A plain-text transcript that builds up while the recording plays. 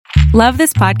Love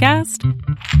this podcast?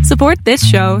 Support this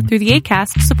show through the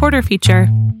Acast supporter feature.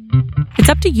 It's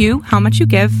up to you how much you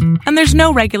give, and there's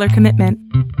no regular commitment.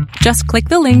 Just click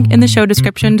the link in the show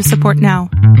description to support now.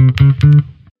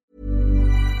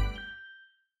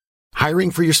 Hiring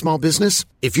for your small business?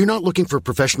 If you're not looking for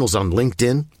professionals on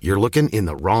LinkedIn, you're looking in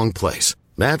the wrong place.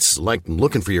 That's like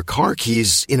looking for your car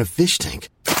keys in a fish tank.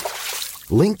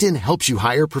 LinkedIn helps you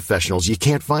hire professionals you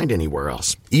can't find anywhere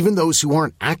else, even those who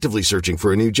aren't actively searching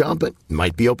for a new job but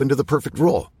might be open to the perfect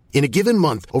role. In a given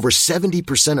month, over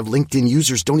 70% of LinkedIn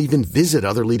users don't even visit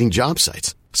other leading job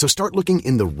sites. So start looking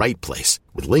in the right place.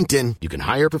 With LinkedIn, you can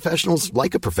hire professionals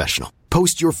like a professional.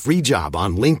 Post your free job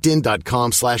on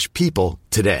linkedin.com/people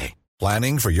today.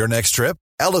 Planning for your next trip?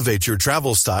 Elevate your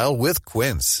travel style with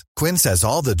Quince. Quince has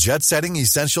all the jet-setting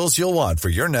essentials you'll want for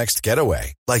your next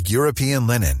getaway, like European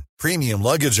linen, premium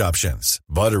luggage options,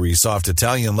 buttery soft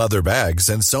Italian leather bags,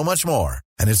 and so much more.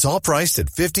 And it's all priced at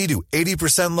 50 to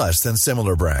 80% less than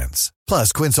similar brands.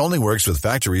 Plus, Quince only works with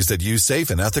factories that use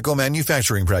safe and ethical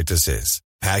manufacturing practices.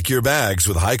 Pack your bags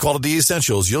with high-quality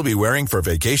essentials you'll be wearing for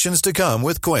vacations to come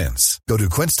with Quince. Go to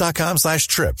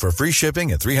quince.com/trip for free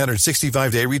shipping and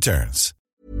 365-day returns.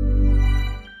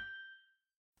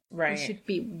 Right. It should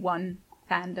be one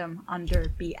fandom under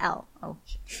BL. Oh.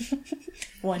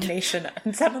 One nation.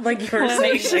 It sounded like you were One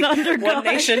saying nation like, under one God.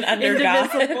 nation under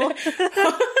Indivisible.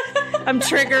 God. I'm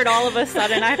triggered all of a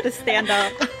sudden. I have to stand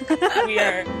up. We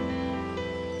are.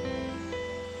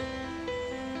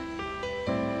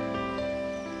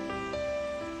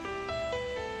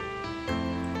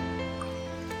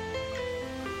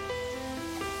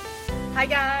 Hi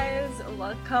guys,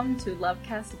 welcome to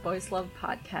Lovecast, the Boys Love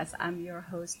Podcast. I'm your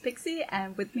host Pixie,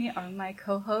 and with me are my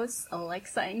co-hosts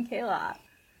Alexa and Kayla.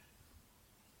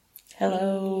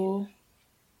 Hello.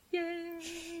 Yay!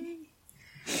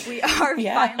 We are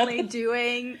finally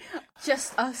doing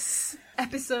Just Us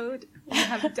episode. We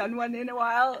haven't done one in a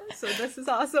while, so this is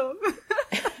awesome.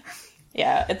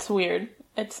 Yeah, it's weird.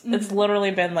 It's literally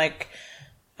been like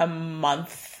a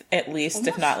month at least, Almost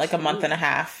if not like a month and a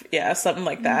half. Yeah, something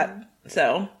like that.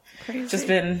 So, just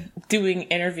been doing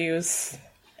interviews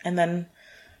and then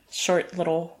short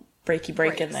little break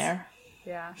in there.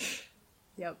 Yeah.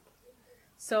 Yep.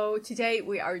 So today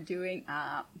we are doing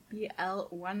BL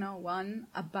 101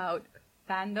 about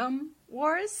fandom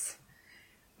wars,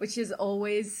 which is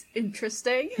always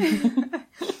interesting.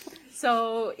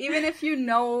 So even if you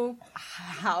know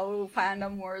how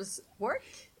fandom wars work,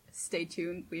 stay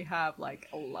tuned. We have like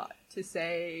a lot to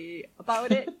say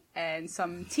about it and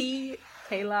some tea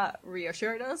Kayla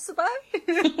reassured us about.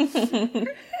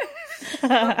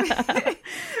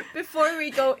 Before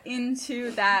we go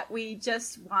into that, we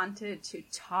just wanted to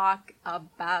talk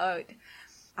about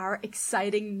our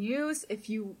exciting news. If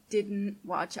you didn't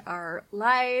watch our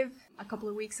live a couple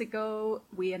of weeks ago,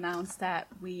 we announced that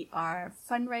we are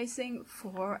fundraising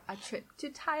for a trip to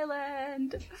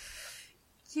Thailand.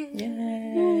 Yay.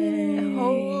 The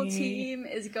whole team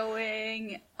is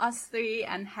going, us three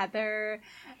and Heather,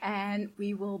 and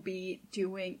we will be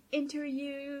doing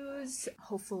interviews,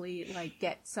 hopefully like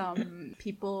get some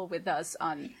people with us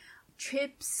on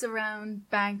trips around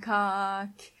Bangkok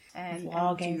and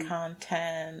Vlogging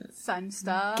content, fun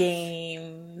stuff,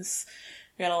 games.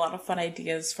 We got a lot of fun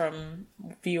ideas from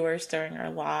viewers during our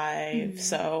live.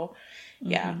 So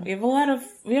yeah, we have a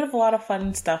lot of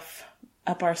fun stuff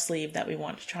up our sleeve that we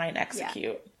want to try and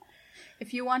execute. Yeah.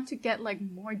 If you want to get like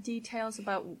more details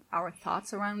about our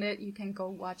thoughts around it, you can go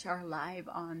watch our live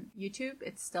on YouTube.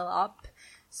 It's still up,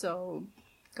 so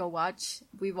go watch.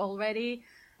 We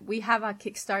have a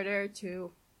Kickstarter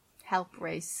to help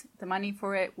raise the money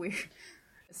for it.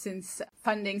 Since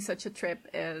funding such a trip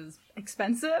is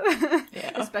expensive,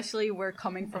 especially we're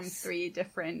coming from 3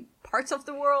 different parts of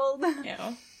the world.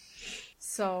 Yeah.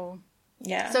 So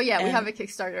we and have a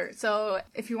Kickstarter. So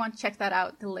if you want to check that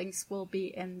out, the links will be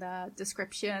in the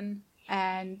description.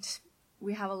 And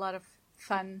we have a lot of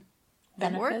fun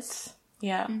benefits.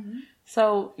 Yeah.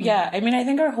 So, I mean, I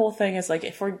think our whole thing is like,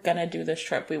 if we're going to do this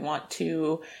trip, we want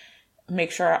to make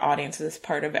sure our audience is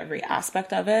part of every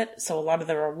aspect of it. So a lot of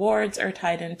the rewards are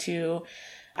tied into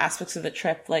aspects of the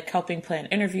trip, like helping plan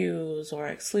interviews or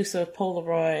exclusive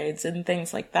Polaroids and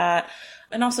things like that.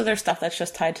 And also there's stuff that's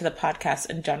just tied to the podcast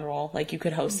in general. Like you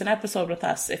could host an episode with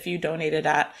us if you donated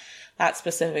at that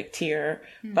specific tier.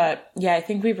 But yeah, I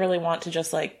think we really want to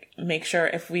just like make sure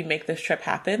if we make this trip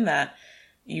happen that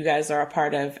you guys are a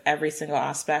part of every single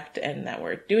aspect and that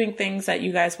we're doing things that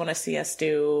you guys want to see us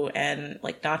do and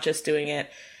like not just doing it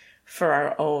for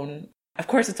our own. Of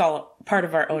course, it's all part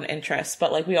of our own interests,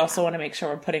 but like we also want to make sure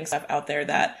we're putting stuff out there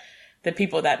that the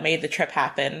people that made the trip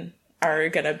happen are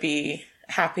going to be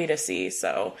happy to see.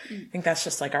 So I think that's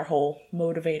just like our whole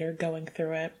motivator going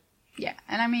through it. Yeah,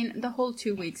 and I mean, the whole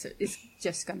 2 weeks is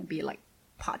just going to be like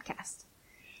podcast.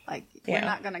 Like, we're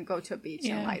not going to go to a beach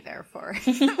and lie there for...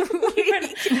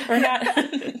 We're not...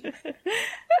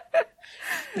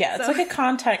 Yeah, it's like a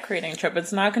content creating trip.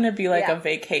 It's not going to be like a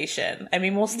vacation. I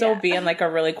mean, we'll still be in like a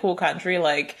really cool country,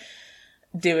 like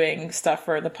doing stuff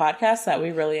for the podcast that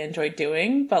we really enjoy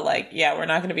doing. But like, yeah, we're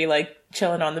not going to be like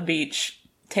chilling on the beach,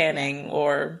 tanning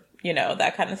or, you know,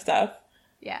 that kind of stuff.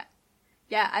 Yeah.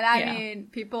 Yeah, and I mean,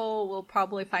 people will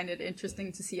probably find it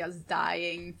interesting to see us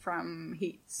dying from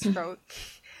heat stroke.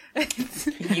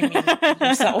 You mean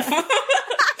yourself.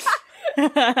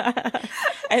 I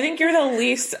think you're the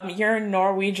least, your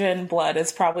Norwegian blood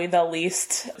is probably the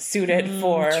least suited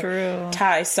for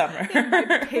Thai summer.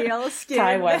 Pale skin.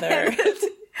 Thai weather.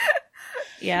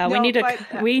 Yeah, we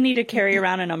need to carry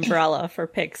around an umbrella for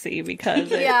Pixie because it's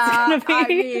gonna be... I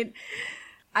mean,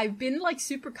 I've been like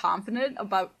super confident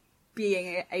about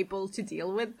being able to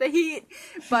deal with the heat,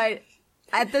 but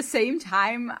at the same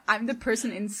time, I'm the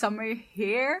person in summer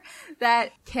here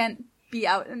that can't be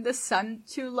out in the sun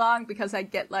too long because I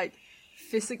get like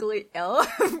physically ill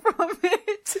from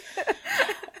it.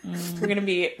 We're gonna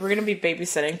be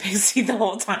babysitting Pixie the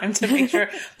whole time to make sure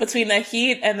between the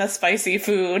heat and the spicy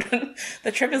food,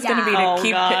 the trip is gonna be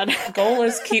to goal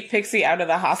is keep Pixie out of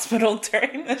the hospital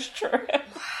during this trip.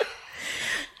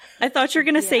 I thought you were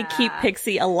gonna say keep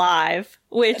Pixie alive,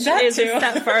 which That is too. a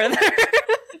step further.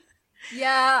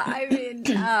 Yeah, I mean,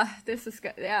 this is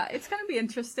good. Yeah, it's gonna be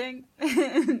interesting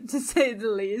to say the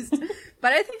least,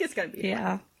 but I think it's gonna be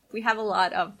fun. We have a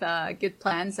lot of good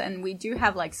plans, and we do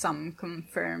have like some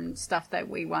confirmed stuff that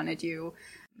we want to do,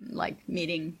 like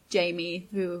meeting Jamie,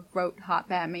 who wrote Hot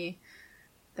Bammy.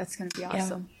 That's gonna be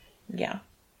awesome. Yeah.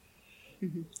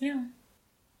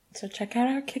 So check out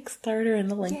our Kickstarter in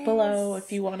the link below if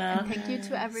you wanna. And thank you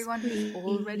to everyone who's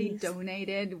already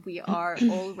donated. We are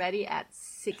already at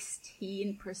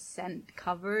 16%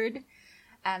 covered,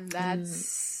 and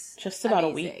that's just about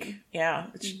amazing. a week. Yeah,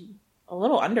 it's a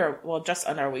little just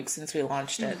under a week since we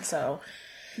launched it, so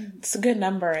it's a good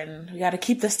number, and we got to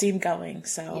keep the steam going.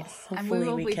 So hopefully and we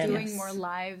will be can doing more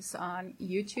lives on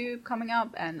YouTube coming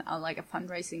up, and like a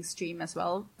fundraising stream as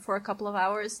well for a couple of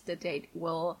hours. The date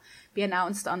will be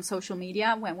announced on social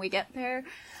media when we get there,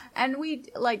 and we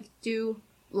like do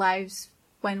lives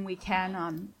when we can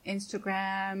on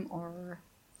Instagram or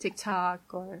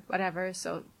TikTok or whatever.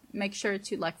 So make sure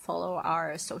to like follow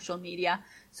our social media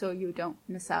so you don't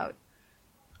miss out.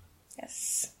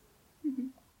 Yes.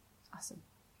 Awesome.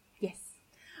 Yes.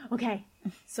 Okay.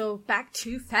 So back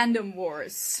to fandom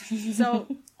wars. So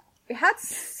we had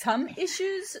some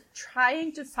issues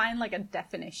trying to find like a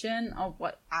definition of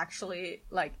what actually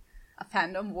like a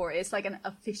fandom war is, like an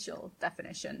official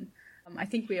definition. I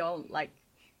think we all like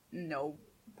know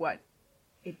what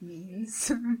it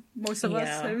means. Most of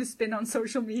us who's been on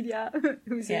social media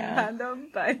who's in fandom,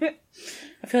 but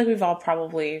I feel like we've all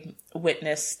probably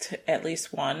witnessed at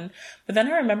least one. But then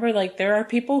I remember like there are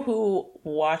people who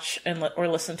watch or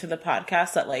listen to the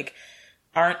podcast that like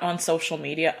aren't on social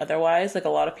media otherwise, like a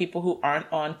lot of people who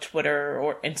aren't on Twitter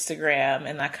or Instagram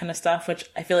and that kind of stuff, which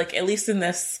I feel like at least in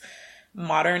this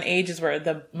modern age is where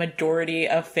the majority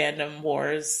of fandom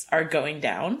wars are going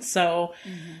down. So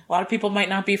a lot of people might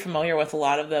not be familiar with a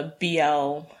lot of the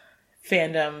BL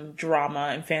fandom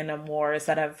drama and fandom wars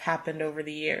that have happened over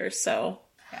the years. So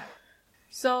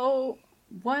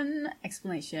one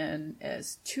explanation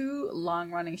is 2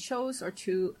 long-running shows or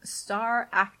 2 star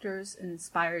actors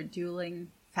inspired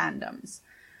dueling fandoms.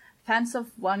 Fans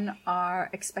of one are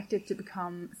expected to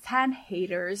become fan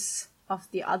haters of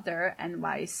the other, and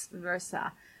vice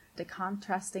versa. The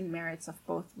contrasting merits of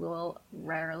both will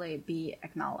rarely be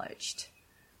acknowledged.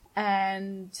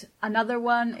 And another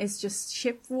one is just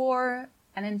ship war,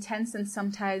 an intense and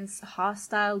sometimes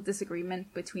hostile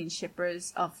disagreement between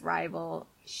shippers of rival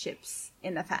ships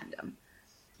in the fandom.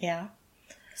 Yeah.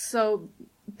 So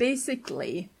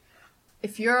basically,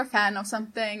 if you're a fan of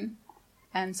something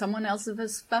and someone else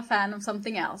is a fan of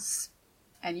something else,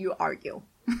 and you argue.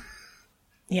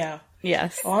 Yeah.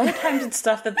 Yes. A lot of times it's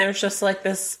stuff that there's just like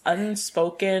this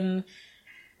unspoken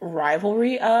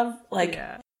rivalry of. Like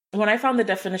when I found the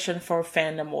definition for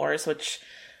fandom wars, which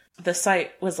the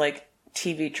site was like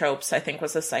TV Tropes, I think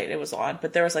was the site it was on,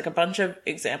 but there was like a bunch of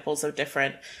examples of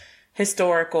different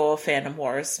historical fandom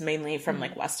wars, mainly from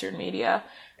like Western media.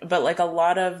 But like a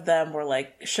lot of them were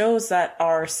like shows that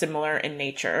are similar in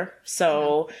nature.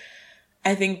 So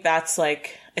I think that's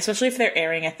like, especially if they're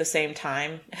airing at the same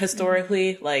time,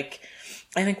 historically, like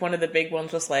I think one of the big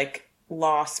ones was like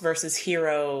Lost versus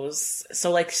Heroes.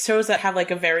 So like shows that have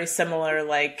like a very similar,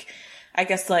 like, I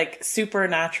guess like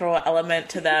supernatural element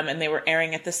to them, and they were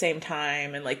airing at the same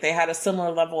time, and like they had a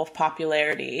similar level of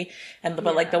popularity,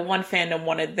 but like the one fandom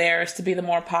wanted theirs to be the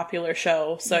more popular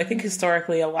show. So I think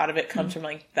historically a lot of it comes from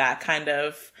like that kind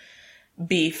of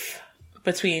beef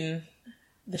between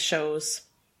the shows.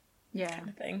 Yeah. Kind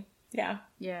of thing. Yeah.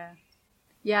 Yeah.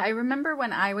 Yeah, I remember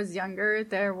when I was younger,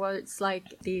 there was like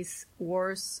these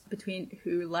wars between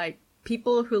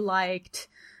people who liked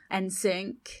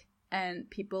NSYNC and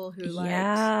people who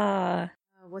liked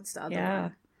what's the other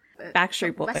one?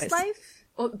 Backstreet Boys. Westlife?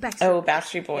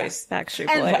 Backstreet Boys. Yeah. Backstreet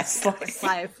and Boys.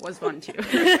 Westlife was one too.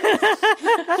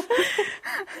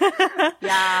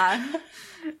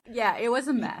 Yeah, it was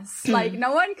a mess. Like,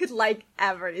 no one could like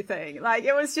everything. Like,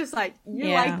 it was just like, you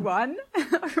like one?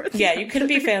 Yeah, you couldn't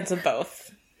be fans of both.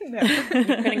 No. You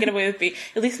couldn't get away with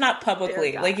at least not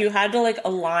publicly. Like, you had to like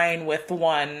align with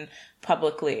one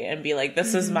publicly and be like,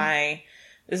 this is my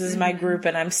group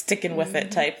and I'm sticking with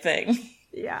it type thing.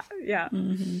 Yeah.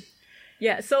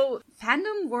 Yeah, so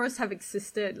fandom wars have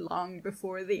existed long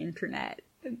before the internet,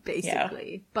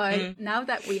 basically. Yeah. But now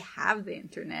that we have the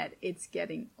internet, it's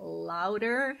getting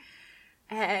louder.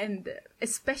 And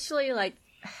especially like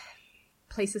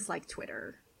places like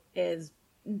Twitter is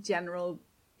in general,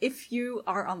 if you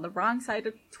are on the wrong side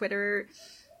of Twitter,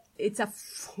 it's a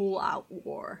full out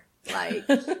war. Like,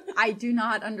 I do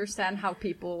not understand how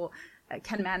people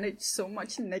can manage so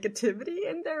much negativity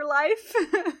in their life.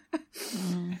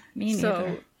 Me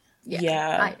neither.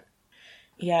 So,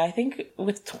 I think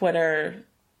with Twitter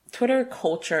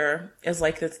culture is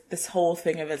like this whole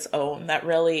thing of its own that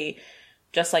really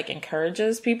just like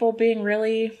encourages people being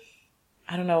really,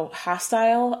 I don't know,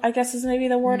 hostile, I guess is maybe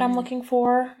the word I'm looking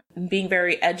for. And being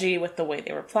very edgy with the way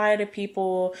they reply to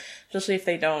people, especially if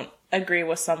they don't agree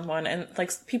with someone. And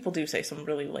like, people do say some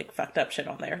really like fucked up shit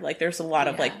on there. Like, there's a lot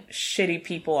of like shitty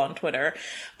people on Twitter,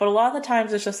 but a lot of the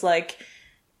times it's just like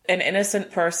an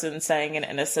innocent person saying an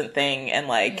innocent thing. And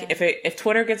like, if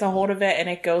Twitter gets a hold of it and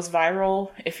it goes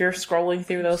viral, if you're scrolling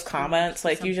through those comments,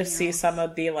 like you just see some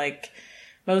of the like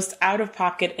most out of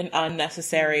pocket and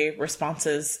unnecessary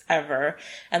responses ever.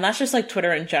 And that's just like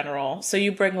Twitter in general. So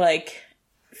you bring like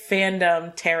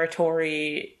fandom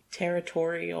territorial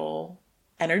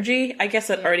energy, I guess,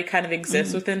 that already kind of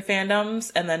exists within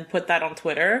fandoms, and then put that on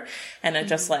Twitter, and it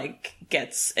just like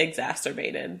gets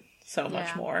exacerbated so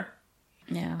much more.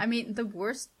 Yeah. I mean, the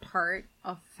worst part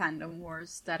of fandom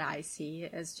wars that I see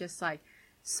is just like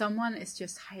someone is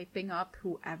just hyping up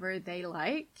whoever they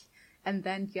like and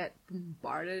then get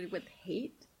bombarded with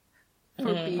hate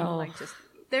for being like just,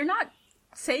 they're not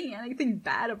saying anything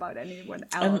bad about anyone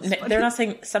else. They're not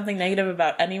saying something negative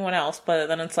about anyone else, but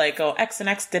then it's like, oh, X and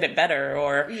X did it better,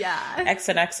 or X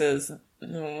and X is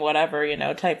whatever, you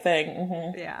know, type thing.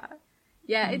 Mm-hmm.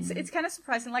 Yeah, it's kind of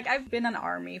surprising. Like, I've been on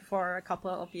ARMY for a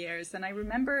couple of years, and I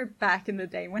remember back in the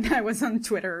day when I was on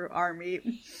Twitter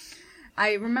ARMY,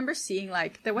 I remember seeing,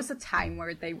 like, there was a time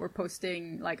where they were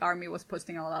posting, like, ARMY was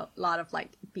posting a lot of,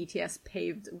 like, BTS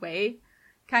paved way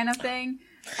kind of thing.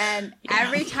 And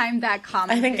every time that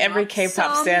comment, I think every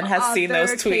K-pop stan has seen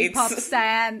those tweets. K-pop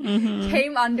stan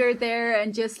came under there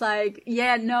and just like,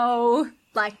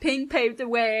 Blackpink paved the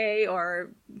way,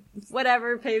 or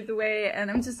whatever paved the way. And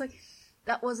I'm just like,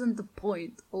 that wasn't the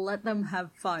point. Let them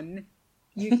have fun.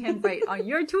 You can write on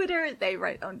your Twitter, they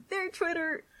write on their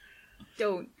Twitter.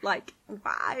 Don't, like,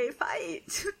 why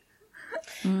fight?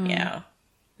 Yeah.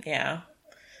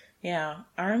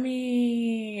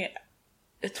 ARMY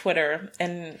Twitter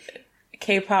and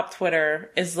K-pop Twitter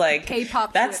is like...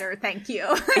 K-pop Twitter, thank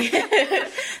you.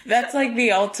 That's like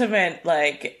the ultimate,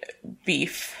 like,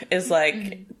 beef is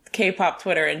like K-pop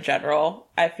Twitter in general.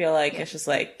 I feel like it's just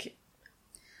like...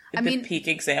 the peak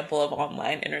example of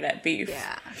online internet beef.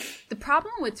 Yeah. The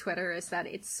problem with Twitter is that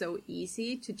it's so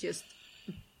easy to just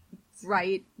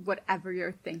write whatever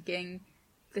you're thinking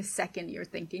the second you're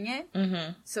thinking it.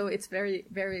 Mm-hmm. So it's very,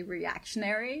 very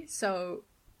reactionary. So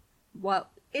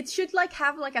it should like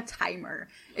have like a timer.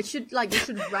 It should like, you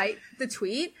should write the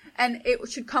tweet and it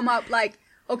should come up like,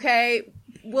 okay,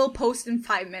 we'll post in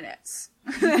 5 minutes.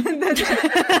 And then do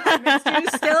you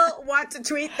still want to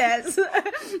tweet this?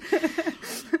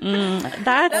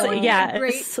 That would be a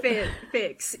great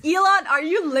fix. Elon, are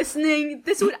you listening?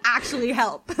 This would actually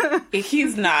help.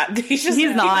 He's not. He's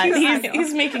not.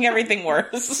 He's making everything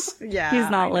worse. Yeah, he's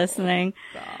not listening.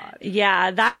 God. Yeah,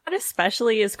 that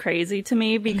especially is crazy to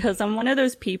me because I'm one of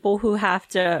those people who have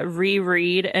to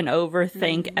reread and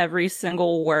overthink every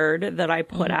single word that I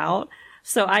put out.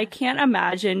 So I can't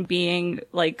imagine being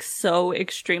like so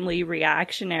extremely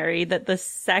reactionary that the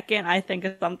second I think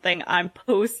of something, I'm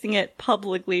posting it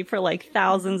publicly for like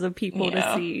thousands of people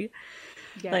to see.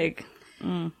 Yeah. Like,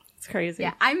 it's crazy.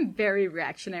 Yeah, I'm very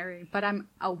reactionary, but I'm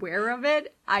aware of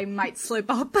it. I might slip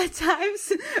up at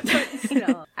times, but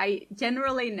still, I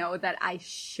generally know that I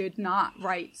should not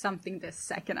write something the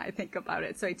second I think about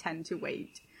it, so I tend to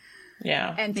wait.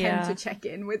 Yeah. And tend to check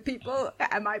in with people.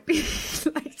 I might be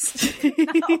like,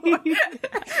 no.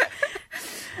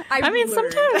 I mean,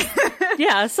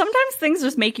 sometimes things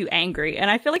just make you angry,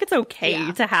 and I feel like it's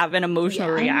okay to have an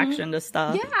emotional reaction to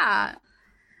stuff. Yeah.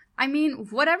 I mean,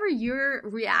 whatever you're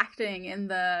reacting in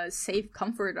the safe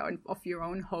comfort of your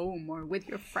own home or with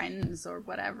your friends or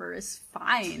whatever is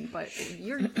fine. But if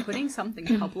you're putting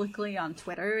something publicly on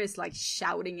Twitter, is like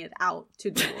shouting it out to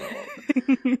the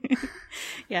world.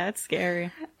 Yeah, it's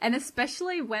scary. And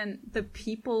especially when the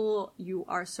people you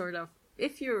are sort of,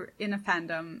 if you're in a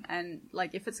fandom and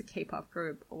like if it's a K-pop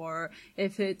group or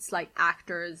if it's like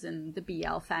actors in the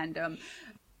BL fandom,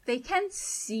 they can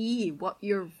see what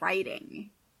you're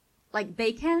writing. Like,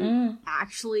 they can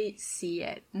actually see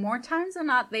it. More times than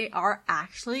not, they are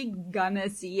actually gonna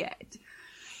see it.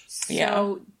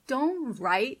 So don't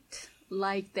write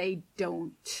like they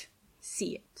don't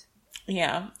see it.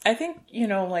 Yeah. I think,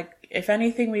 like, if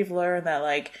anything, we've learned that,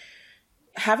 like,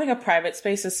 having a private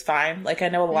space is fine. Like, I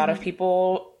know a lot of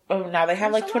people, now they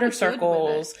have, like, Twitter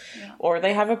circles, or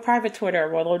they have a private Twitter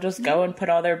where they'll just go and put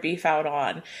all their beef out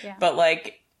on. Yeah. But,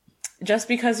 like, just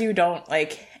because you don't,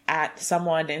 like, at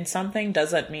someone in something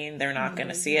doesn't mean they're not going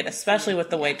to see it, especially with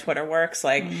the way Twitter works.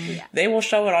 Like, they will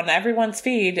show it on everyone's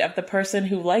feed of the person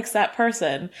who likes that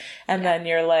person, and then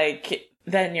you're like,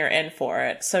 then you're in for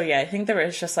it. So yeah, I think there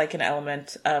is just like an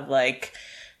element of like,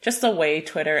 just the way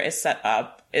Twitter is set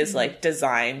up is like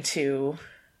designed to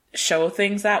show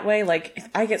things that way. Like,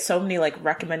 I get so many like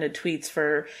recommended tweets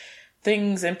for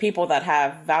things and people that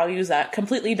have values that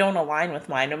completely don't align with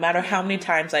mine. No matter how many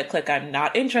times I click, I'm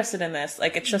not interested in this.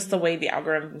 Like, it's just the way the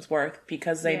algorithms work,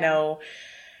 because they know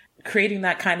creating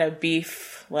that kind of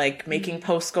beef, like making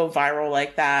posts go viral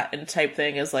like that and type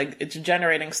thing is like, it's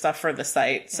generating stuff for the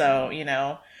site. So,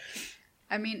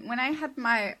 I mean, when I had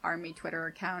my ARMY Twitter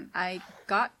account, I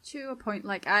got to a point,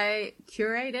 like, I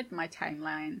curated my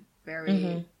timeline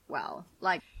very well.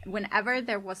 Like, whenever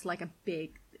there was like a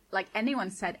big, like,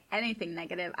 anyone said anything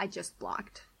negative, I just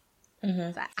blocked.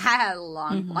 So I had a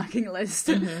long blocking list.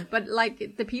 But,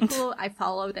 like, the people I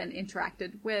followed and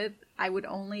interacted with, I would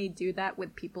only do that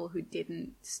with people who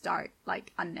didn't start,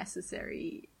 like,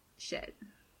 unnecessary shit.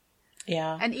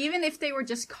 Yeah. And even if they were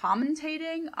just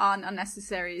commentating on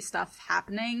unnecessary stuff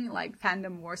happening, like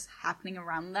fandom wars happening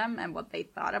around them and what they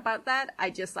thought about that,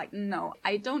 I just, like, no,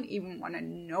 I don't even want to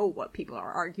know what people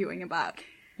are arguing about.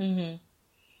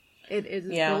 It is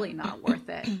really not worth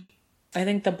it. I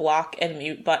think the block and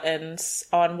mute buttons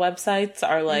on websites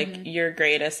are like your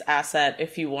greatest asset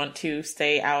if you want to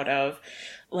stay out of,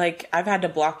 like, I've had to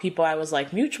block people I was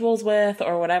like mutuals with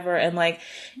or whatever. And like,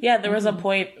 yeah, there was a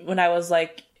point when I was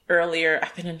like earlier,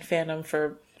 I've been in fandom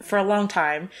for a long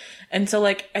time. And so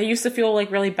like, I used to feel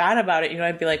like really bad about it.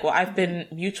 I'd be like, well, I've been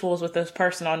mutuals with this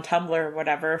person on Tumblr or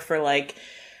whatever for like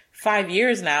 5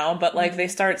 years now, but like they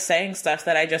start saying stuff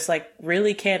that I just like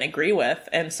really can't agree with.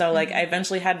 And so like I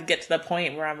eventually had to get to the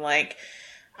point where I'm like,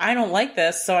 I don't like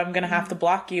this, so I'm gonna have to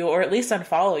block you or at least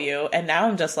unfollow you. And now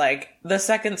I'm just like, the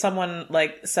second someone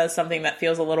like says something that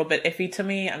feels a little bit iffy to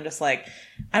me, I'm just like,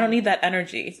 I don't need that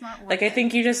energy. Like, I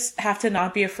think you just have to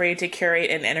not be afraid to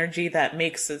curate an energy that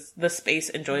makes the space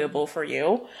enjoyable for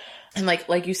you. And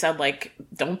like you said, like,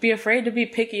 don't be afraid to be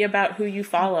picky about who you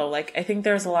follow. Like, I think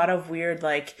there's a lot of weird,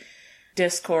 like,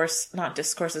 not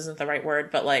discourse isn't the right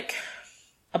word, but like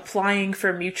applying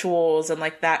for mutuals and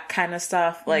like that kind of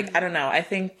stuff. Like, I don't know. I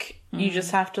think you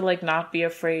just have to like not be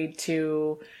afraid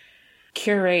to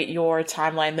curate your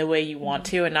timeline the way you want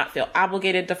to and not feel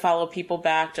obligated to follow people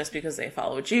back just because they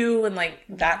followed you. And like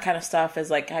that kind of stuff is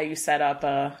like how you set up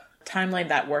a timeline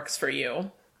that works for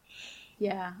you.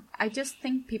 Yeah, I just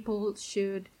think people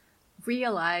should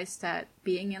realize that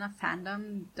being in a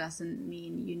fandom doesn't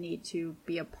mean you need to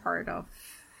be a part of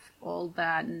all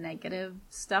that negative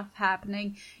stuff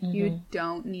happening. You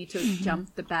don't need to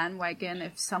jump the bandwagon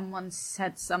if someone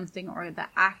said something or the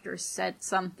actor said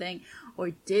something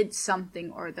or did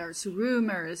something or there's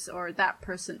rumors or that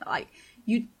person, like,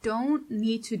 you don't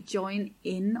need to join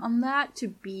in on that to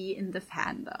be in the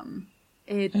fandom.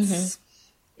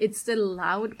 It's the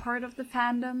loud part of the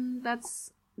fandom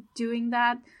that's doing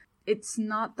that. It's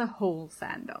not the whole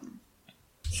fandom.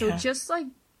 So just like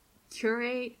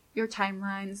curate your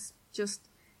timelines, just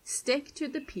stick to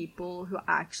the people who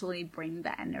actually bring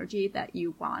the energy that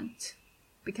you want.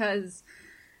 Because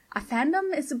a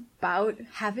fandom is about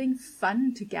having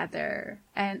fun together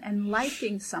and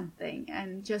liking something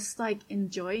and just like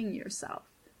enjoying yourself.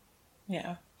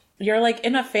 Yeah. You're like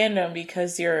in a fandom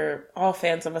because you're all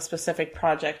fans of a specific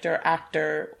project or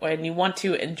actor and you want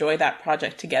to enjoy that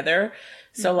project together.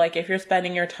 So like if you're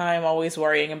spending your time always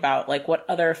worrying about like what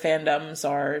other fandoms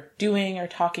are doing or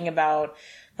talking about,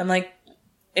 then like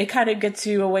it kind of gets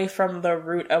you away from the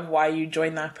root of why you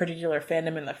joined that particular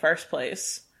fandom in the first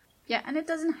place. Yeah, and it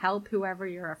doesn't help whoever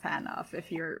you're a fan of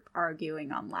if you're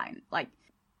arguing online. Like,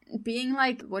 being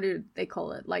like, what do they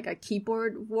call it? Like a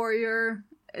keyboard warrior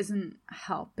isn't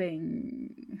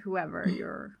helping whoever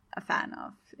you're a fan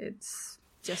of. It's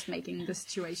just making the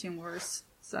situation worse.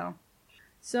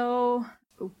 So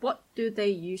what do they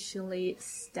usually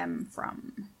stem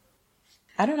from?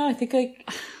 I don't know. I think like...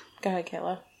 Go ahead,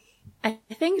 Kayla. I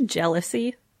think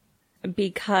jealousy.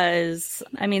 Because,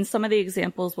 I mean, some of the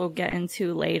examples we'll get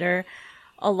into later,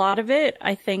 a lot of it,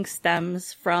 I think,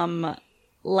 stems from,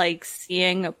 like,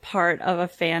 seeing a part of a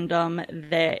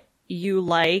fandom that you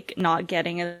like not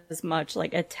getting as much,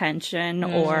 like, attention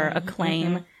or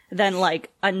acclaim than,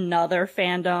 like, another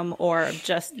fandom or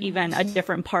just even a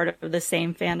different part of the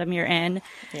same fandom you're in.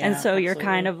 Yeah, and so you're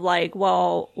kind of like,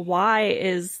 well, why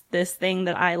is this thing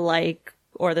that I like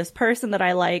or this person that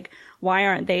I like, why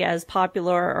aren't they as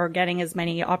popular or getting as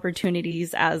many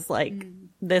opportunities as like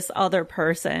this other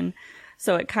person?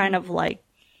 So it kind of like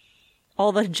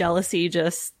all the jealousy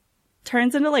just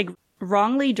turns into like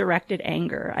wrongly directed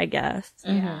anger, I guess.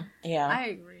 Yeah. I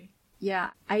agree.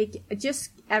 Yeah. I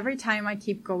just, every time I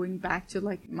keep going back to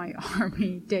like my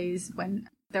army days when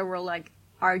there were like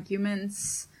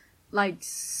arguments, like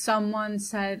someone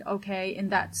said, okay, in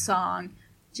that song,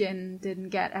 Jin didn't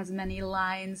get as many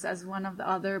lines as one of the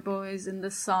other boys in the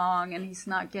song, and he's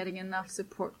not getting enough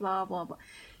support, blah, blah, blah.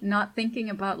 Not thinking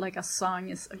about, like, a song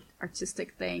is an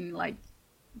artistic thing, like,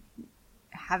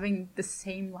 having the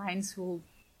same lines will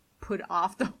put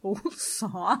off the whole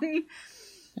song.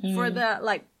 For the,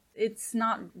 like, it's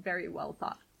not very well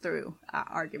thought through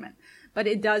argument. But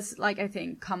it does, like, I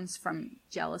think, comes from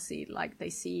jealousy. Like, they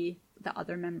see the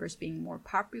other members being more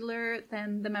popular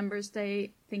than the members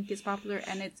they think is popular,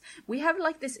 and we have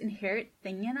like this inherent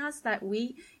thing in us that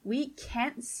we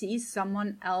can't see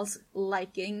someone else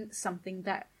liking something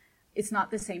that is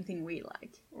not the same thing we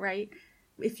like, right?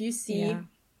 If you see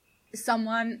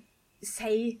someone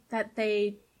say that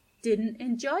they didn't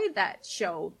enjoy that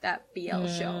show, that BL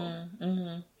show,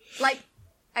 like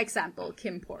example,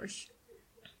 Kim Porsche,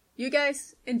 you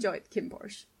guys enjoyed Kim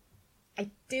Porsche. I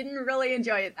didn't really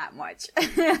enjoy it that much.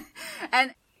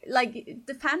 And like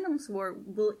the fandoms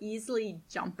will easily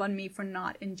jump on me for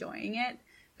not enjoying it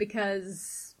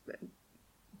because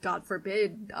God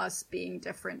forbid us being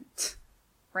different,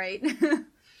 right?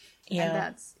 Yeah. And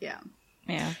that's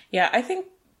Yeah, I think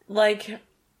like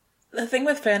the thing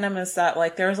with fandom is that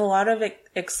like there's a lot of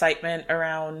excitement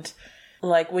around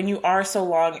like when you are so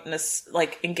long in this,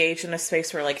 like engaged in a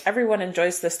space where like everyone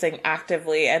enjoys this thing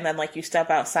actively, and then like you step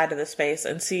outside of the space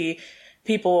and see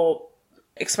people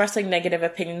expressing negative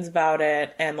opinions about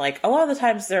it, and like a lot of the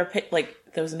times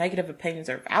those negative opinions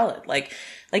are valid. Like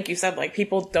you said, like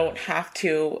people don't have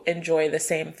to enjoy the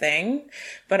same thing,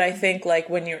 but I think like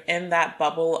when you're in that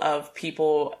bubble of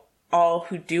people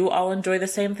who do all enjoy the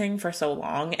same thing for so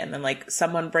long, and then like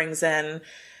someone brings in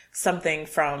something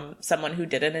from someone who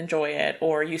didn't enjoy it,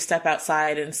 or you step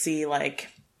outside and see like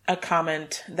a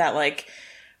comment that like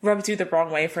rubs you the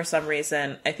wrong way for some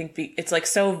reason, I think it's like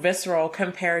so visceral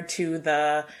compared to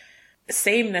the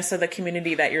sameness of the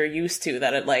community that you're used to,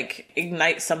 that it like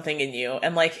ignites something in you.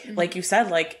 And like you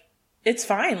said, like it's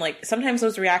fine. Like sometimes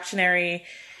those reactionary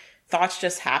thoughts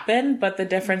just happen, but the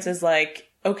difference is like,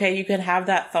 okay, you can have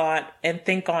that thought and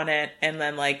think on it and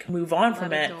then like move on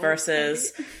from it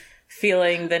versus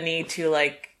feeling the need to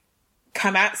like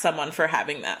come at someone for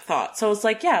having that thought. So it's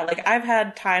like, yeah, like I've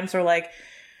had times where like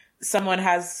someone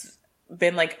has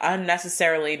been like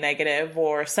unnecessarily negative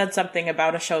or said something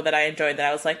about a show that I enjoyed that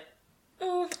I was like,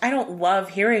 I don't love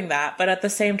hearing that. But at the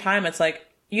same time, it's like,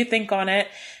 you think on it,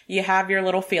 you have your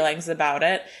little feelings about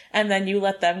it, and then you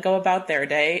let them go about their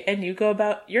day and you go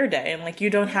about your day. And like, you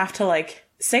don't have to like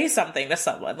say something to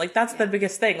someone. Like that's the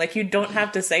biggest thing. Like you don't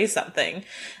have to say something.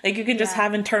 Like you can just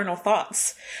have internal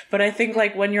thoughts. But I think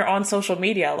like when you're on social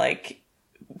media, like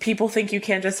people think you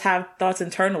can't just have thoughts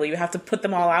internally. You have to put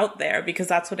them all out there because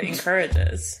that's what it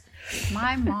encourages.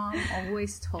 My mom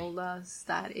always told us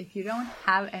that if you don't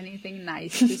have anything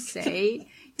nice to say,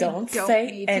 don't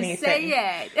say anything.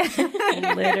 Say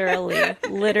it.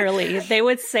 Literally. They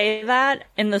would say that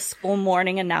in the school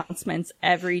morning announcements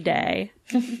every day.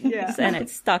 Yeah. And it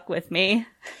stuck with me.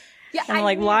 Yeah, I'm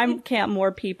like, why can't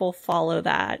more people follow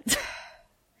that?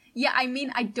 Yeah, I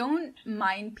mean, I don't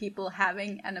mind people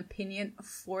having an opinion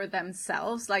for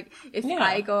themselves. Like, if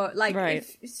I go, like,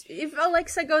 if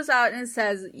Alexa goes out and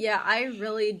says, yeah, I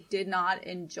really did not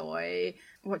enjoy,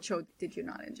 what show did you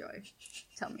not enjoy?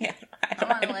 Tell me. Yeah,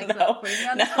 I don't know.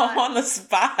 Now I'm on the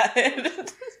spot.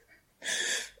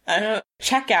 I don't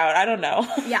Checkout. I don't know.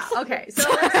 Yeah, okay.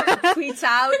 So Alexa tweets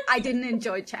out, I didn't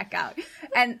enjoy Checkout.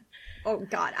 And, oh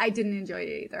God, I didn't enjoy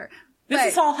it either.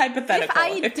 This is all hypothetical.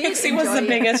 If Pixie was the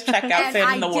biggest Checkout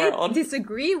fan in the world. I did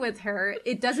disagree with her,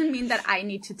 it doesn't mean that I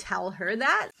need to tell her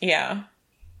that. Yeah.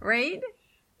 Right?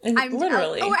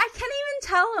 Literally. I can't even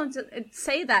tell him to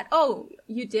say that. Oh,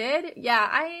 you did? Yeah,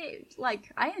 I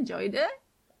enjoyed it.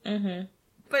 Mm-hmm.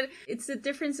 But it's the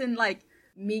difference in, like,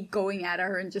 me going at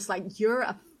her and just like, you're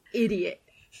an idiot.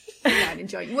 You're not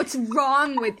enjoying. What's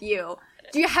wrong with you?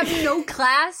 Do you have no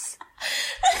class?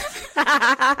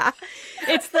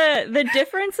 It's the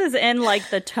difference is in, like,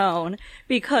 the tone,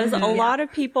 because a lot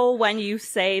of people, when you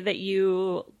say that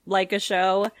you like a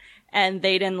show and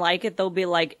they didn't like it, they'll be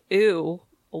like, ooh,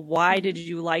 why did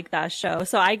you like that show?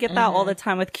 So I get that all the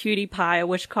time with Cutie Pie,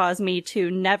 which caused me to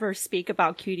never speak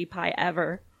about Cutie Pie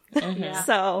ever.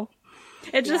 So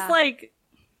it's just like,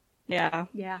 yeah,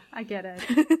 I get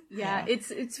it. Yeah,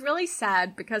 it's really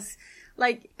sad because,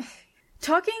 like,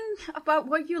 talking about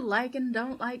what you like and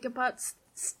don't like about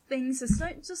things is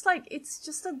not just like, it's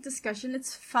just a discussion.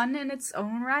 It's fun in its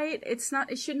own right. It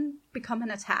shouldn't become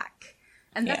an attack.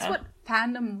 And that's what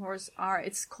fandom wars are.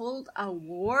 It's called a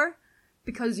war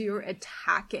because you're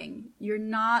attacking. You're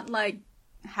not, like,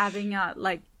 having a,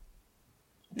 like,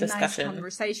 discussion. Nice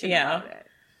conversation about it.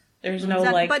 There's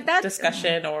no,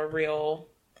 discussion or real...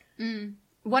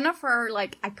 One of her,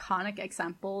 like, iconic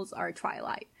examples are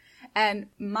Twilight. And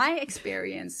my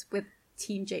experience with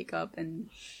Team Jacob and...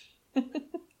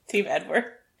 Team Edward.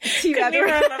 Team Couldn't Edward.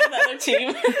 even remember the other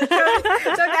team.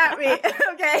 Don't at me.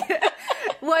 Okay.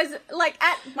 Was, like,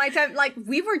 at my time, like,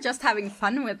 we were just having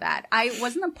fun with that. I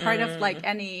wasn't a part of, like,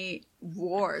 any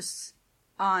wars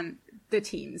on the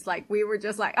teams. Like, we were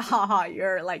just like, haha,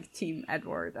 you're, like, Team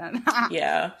Edward. And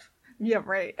yeah. Yeah,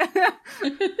 right.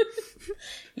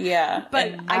 Yeah.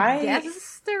 But I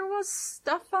guess there was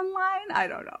stuff online. I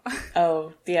don't know.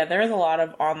 Oh, yeah, there was a lot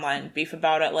of online beef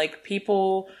about it. Like,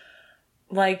 people,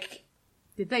 like...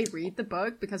 Did they read the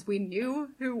book? Because we knew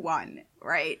who won,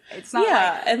 right? It's not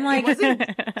and, like... it wasn't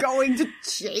going to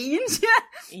change.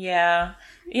 Yeah.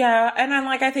 Yeah, and I'm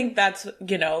like, I think that's,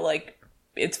 you know, like...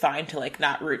 It's fine to, like,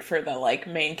 not root for the, like,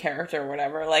 main character or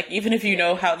whatever. Like, even if you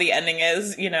know how the ending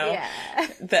is, you know,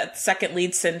 that second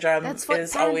lead syndrome is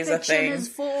always a thing. That's what fan fiction is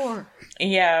for.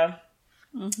 Yeah.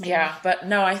 Mm-hmm. Yeah, but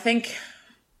no, I think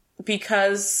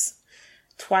because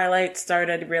Twilight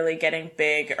started really getting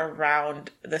big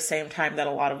around the same time that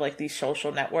a lot of, like, these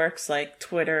social networks, like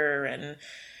Twitter and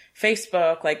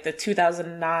Facebook, like the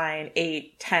 2009,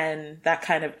 8, 10, that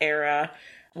kind of era,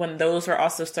 when those were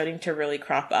also starting to really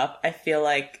crop up, I feel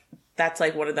like that's,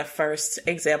 like, one of the first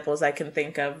examples I can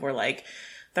think of where, like,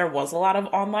 there was a lot of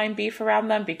online beef around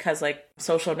them because, like,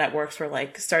 social networks were,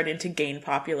 like, starting to gain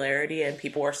popularity and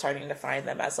people were starting to find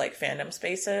them as, like, fandom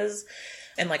spaces.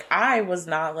 And, like, I was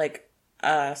not, like,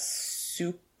 a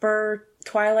super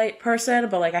Twilight person,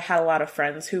 but, like, I had a lot of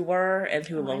friends who were and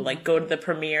who would, like, go to the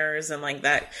premieres and, like,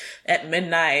 that at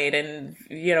midnight and,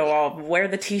 you know, I'll wear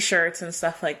the t-shirts and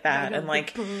stuff like that. And,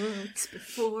 like, books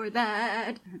before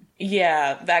that.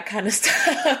 Yeah, that kind of stuff.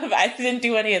 I didn't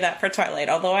do any of that for Twilight,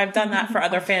 although I've done that for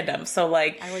other fandoms. So,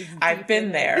 like, I've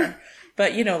been there.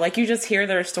 But, you know, like, you just hear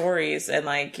their stories and,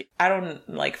 like, I don't,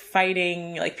 like,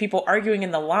 fighting, like, people arguing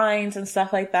in the lines and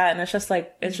stuff like that. And it's just,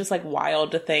 like,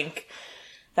 wild to think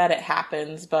that it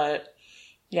happens, but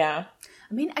yeah.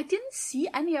 I mean, I didn't see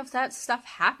any of that stuff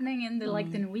happening in the,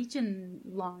 like, the Norwegian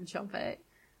launch of it.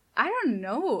 I don't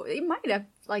know. It might have,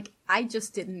 like, I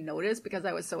just didn't notice because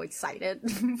I was so excited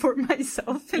for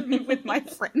myself and with my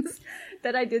friends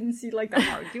that I didn't see, like, the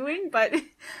arguing. But,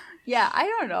 yeah, I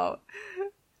don't know.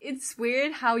 It's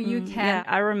weird how you can... Yeah,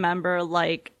 I remember,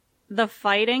 like, the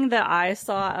fighting that I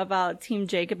saw about Team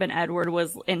Jacob and Edward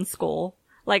was in school.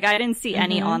 Like, I didn't see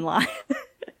any online.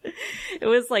 It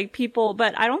was, like, people...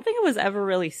 But I don't think it was ever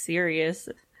really serious.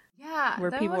 Yeah.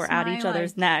 Where people were at each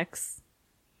other's necks.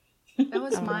 That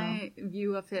was my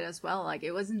view of it as well. Like,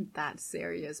 it wasn't that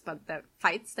serious, but the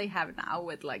fights they have now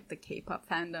with, like, the K-pop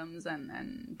fandoms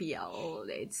and BL,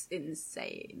 it's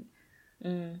insane.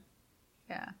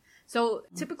 Yeah. So,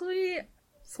 typically,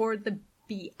 for the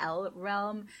BL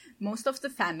realm, most of the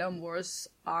fandom wars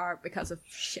are because of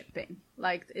shipping.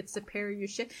 Like, it's the pair you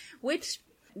ship, which,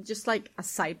 just like a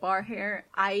sidebar here,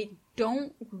 I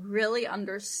don't really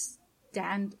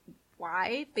understand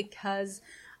why, because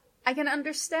I can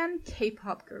understand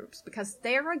K-pop groups, because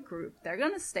they're a group. They're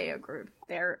gonna stay a group.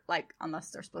 They're, like, unless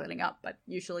they're splitting up, but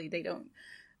usually they don't.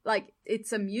 Like,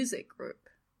 it's a music group,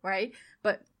 right?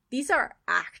 But these are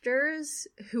actors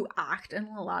who act in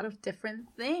a lot of different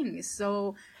things.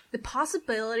 So the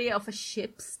possibility of a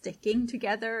ship sticking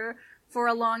together for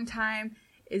a long time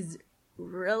is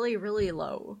really, really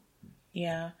low.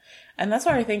 Yeah. And that's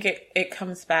why I think it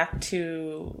comes back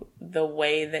to the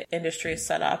way the industry is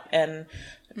set up. And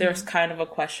there's kind of a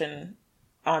question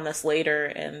on this later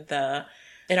in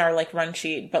our like run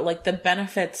sheet, but like the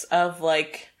benefits of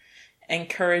like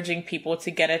encouraging people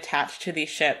to get attached to these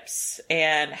ships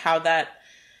and how that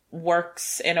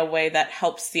works in a way that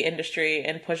helps the industry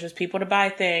and pushes people to buy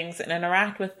things and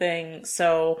interact with things.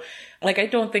 So like, I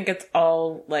don't think it's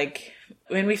all like,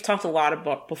 I mean, we've talked a lot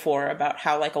about before about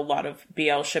how like a lot of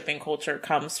BL shipping culture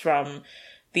comes from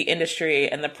the industry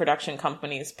and the production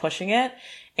companies pushing it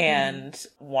and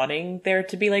wanting there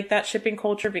to be like that shipping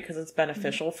culture because it's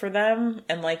beneficial for them.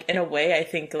 And like, in a way, I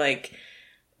think like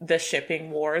the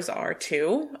shipping wars are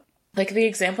too. Like, the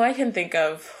example I can think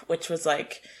of, which was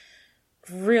like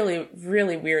really,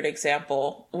 really weird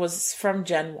example, was from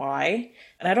Gen Y.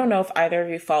 And I don't know if either of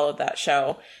you followed that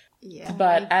show. Yeah,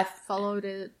 but I followed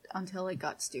it until it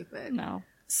got stupid. No.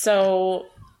 So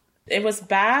it was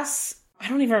Bass. I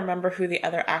don't even remember who the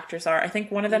other actors are. I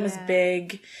think one of them is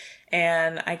Big,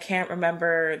 and I can't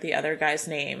remember the other guy's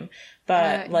name.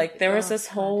 But like, there was this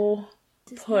whole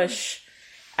push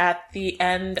at the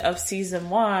end of season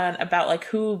 1 about like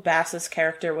who Bass's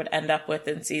character would end up with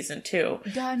in season 2.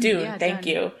 Dune, thank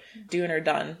you. Dune or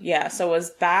Dun. Yeah, so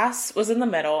Bass was in the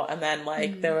middle, and then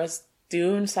like there was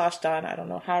Dune/Dun, I don't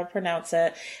know how to pronounce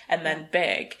it, and then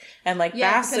Big. And like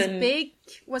Bass and Big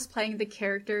was playing the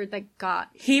character that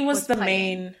he was the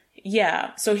main.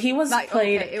 Yeah, so he was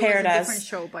paired it was a as different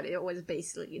show, but it was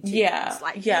basically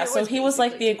so he was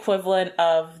like the equivalent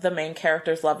of the main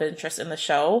character's love interest in the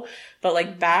show, but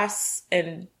like Bass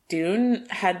and Dune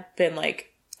had been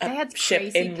like a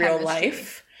ship in real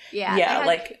life.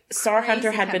 Like Star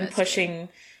Hunter had been pushing.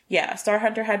 Yeah, Star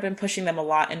Hunter had been pushing them a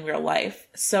lot in real life.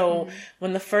 So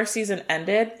when the first season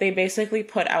ended, they basically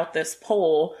put out this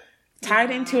poll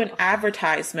tied into an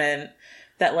advertisement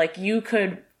that like you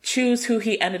could choose who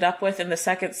he ended up with in the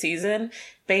second season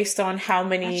based on how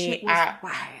many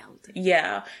wild.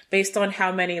 Yeah, based on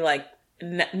how many like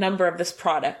number of this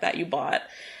product that you bought.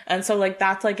 And so like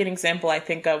that's like an example I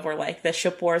think of where like the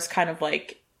ship wars kind of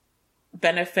like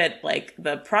benefit like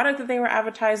the product that they were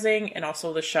advertising and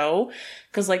also the show,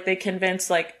 because like they convinced,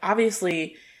 like,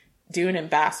 obviously Dune and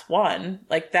Bass won,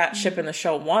 like that ship in the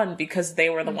show won because they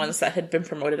were the ones that had been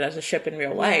promoted as a ship in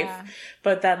real life.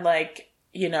 But then like,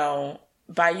 you know,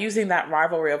 by using that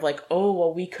rivalry of like, oh,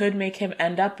 well, we could make him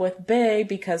end up with Big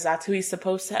because that's who he's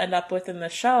supposed to end up with in the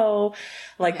show.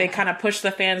 Like they kind of push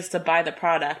the fans to buy the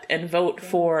product and vote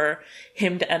for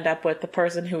him to end up with the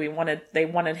person who they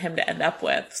wanted him to end up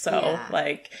with. So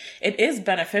like it is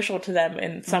beneficial to them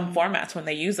in some formats when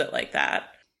they use it like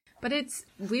that. But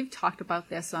we've talked about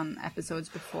this on episodes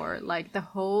before, like the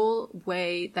whole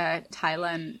way that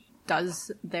Thailand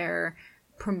does their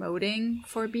promoting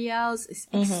for BLs is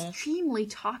extremely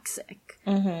toxic.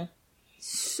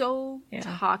 So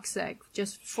toxic,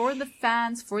 just for the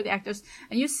fans, for the actors.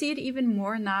 And you see it even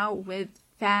more now with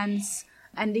fans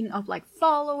ending up like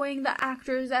following the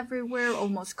actors everywhere,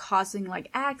 almost causing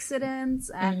like accidents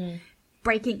and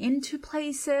breaking into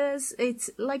places.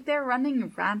 It's like they're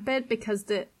running rampant because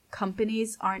the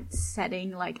companies aren't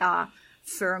setting like a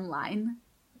firm line.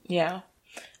 Yeah.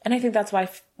 And I think that's why,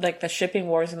 like, the shipping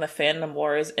wars and the fandom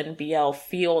wars in BL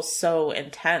feel so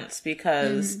intense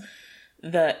because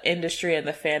the industry and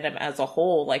the fandom as a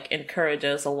whole, like,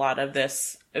 encourages a lot of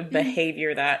this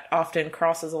behavior that often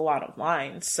crosses a lot of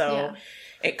lines. So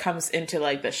it comes into,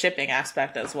 like, the shipping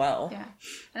aspect as well. Yeah.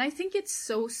 And I think it's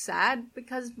so sad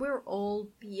because we're all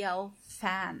BL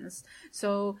fans.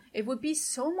 So it would be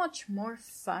so much more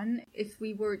fun if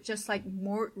we were just, like,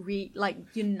 more,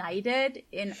 united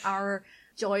in our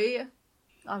joy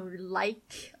or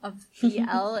like of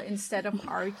BL instead of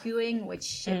arguing which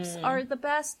ships are the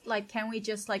best. Like, can we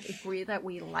just like agree that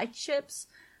we like ships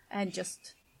and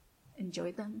just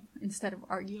enjoy them instead of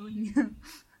arguing?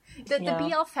 The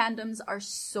BL fandoms are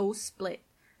so split,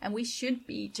 and we should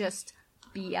be just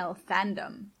BL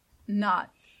fandom,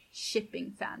 not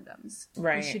shipping fandoms.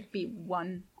 Right. We should be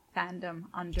one fandom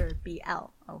under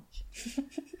BL. Oh.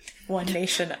 One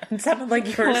nation. It sounded like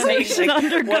you were One saying nation like,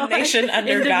 under one God. nation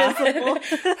under Indivisible.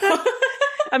 God.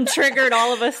 I'm triggered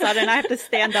all of a sudden. I have to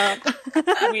stand up.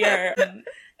 We are...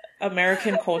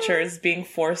 American culture is being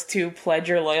forced to pledge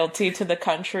your loyalty to the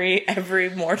country every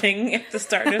morning at the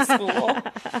start of school.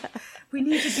 We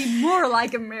need to be more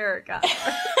like America.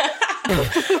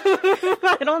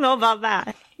 I don't know about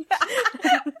that.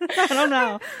 I don't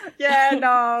know. Yeah,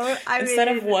 no. Instead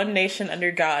of one nation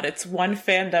under God, it's one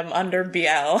fandom under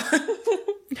BL.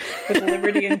 With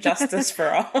liberty and justice for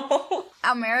all.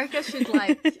 America should,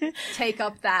 like, take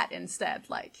up that instead.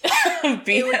 Like, BL.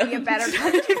 it would be a better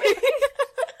country.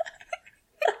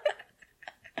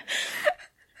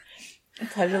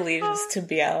 Pledge allegiance to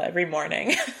BL every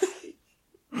morning.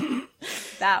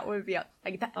 That would be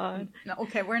like that. No,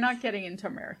 okay, we're not getting into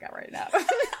America right now.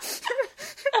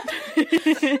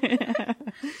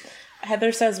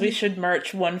 Heather says we should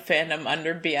merch one fandom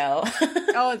under BL.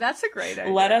 Oh, that's a great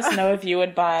idea. Let us know if you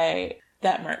would buy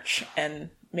that merch, and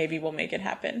maybe we'll make it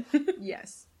happen.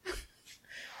 Yes.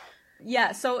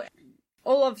 Yeah, so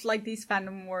all of like these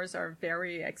fandom wars are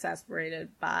very exasperated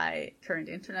by current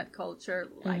internet culture,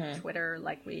 like Twitter,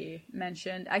 like we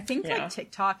mentioned. I think like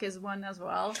TikTok is one as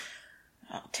well.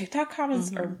 Oh, TikTok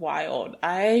comments are wild.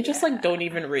 I just like don't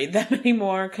even read them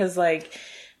anymore because like,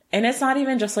 and it's not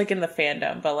even just like in the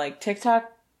fandom, but like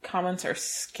TikTok comments are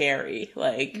scary.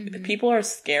 Like people are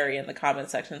scary in the comment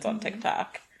sections on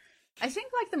TikTok. I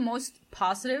think like the most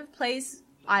positive place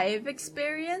I've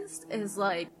experienced is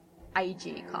like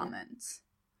IG comments.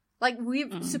 Like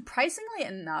we've surprisingly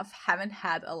enough haven't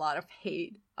had a lot of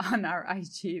hate on our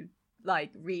IG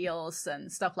like reels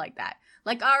and stuff like that.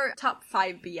 Like our top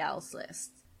 5 BLs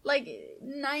list. Like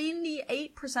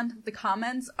 98% of the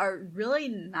comments are really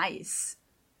nice.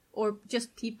 Or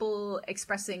just people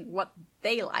expressing what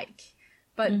they like.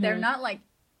 But they're not like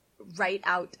right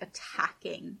out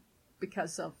attacking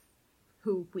because of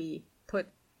who we put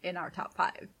in our top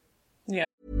 5. Yeah.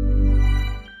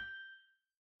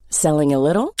 Selling a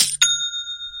little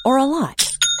or a lot?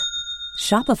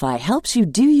 Shopify helps you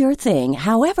do your thing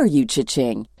however you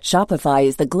cha-ching. Shopify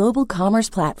is the global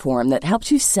commerce platform that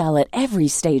helps you sell at every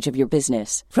stage of your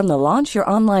business. From the launch your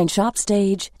online shop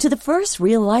stage to the first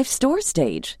real-life store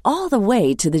stage, all the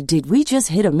way to the did we just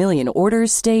hit a million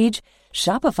orders stage.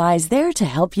 Shopify is there to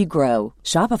help you grow.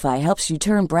 Shopify helps you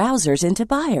turn browsers into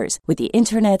buyers with the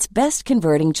internet's best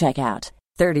converting checkout.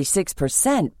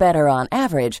 36% better on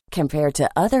average compared to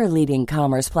other leading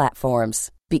commerce platforms.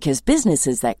 Because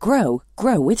businesses that grow,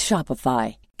 grow with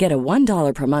Shopify. Get a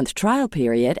 $1 per month trial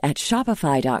period at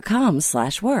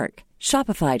shopify.com/work.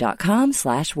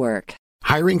 Shopify.com/work.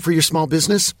 Hiring for your small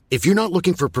business? If you're not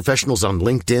looking for professionals on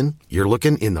LinkedIn, you're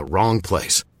looking in the wrong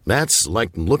place. That's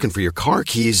like looking for your car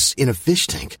keys in a fish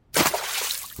tank.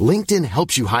 LinkedIn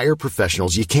helps you hire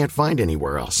professionals you can't find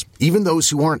anywhere else, even those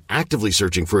who aren't actively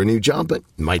searching for a new job but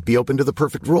might be open to the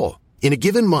perfect role. In a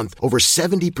given month, over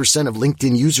 70% of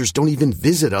LinkedIn users don't even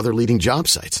visit other leading job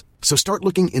sites. So start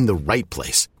looking in the right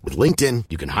place. With LinkedIn,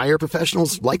 you can hire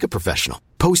professionals like a professional.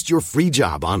 Post your free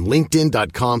job on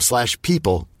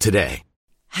linkedin.com/people today.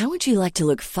 How would you like to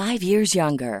look 5 years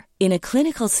younger? In a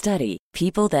clinical study,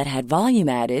 people that had volume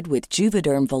added with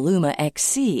Juvederm Voluma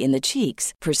XC in the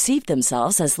cheeks perceived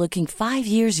themselves as looking 5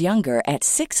 years younger at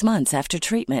 6 months after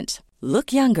treatment.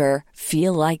 Look younger,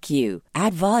 feel like you.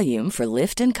 Add volume for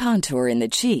lift and contour in the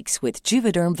cheeks with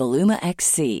Juvederm Voluma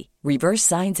XC. Reverse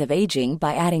signs of aging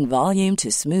by adding volume to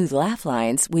smooth laugh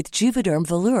lines with Juvederm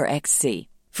Volure XC.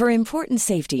 For important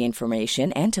safety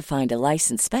information and to find a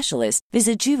licensed specialist,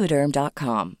 visit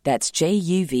Juvederm.com. That's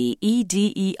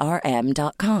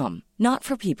JUVEDERM.com. Not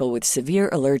for people with severe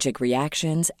allergic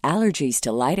reactions, allergies to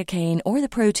lidocaine, or the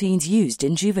proteins used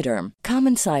in Juvederm.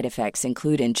 Common side effects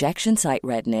include injection site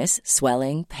redness,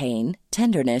 swelling, pain,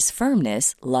 tenderness,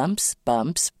 firmness, lumps,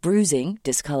 bumps, bruising,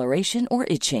 discoloration, or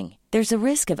itching. There's a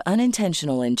risk of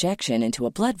unintentional injection into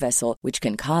a blood vessel, which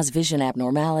can cause vision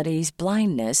abnormalities,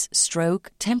 blindness,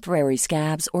 stroke, temporary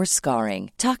scabs, or scarring.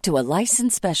 Talk to a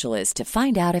licensed specialist to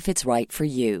find out if it's right for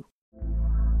you.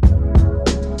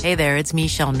 Hey there, it's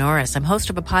Michelle Norris. I'm host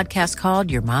of a podcast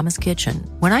called Your Mama's Kitchen.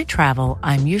 When I travel,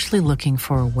 I'm usually looking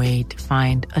for a way to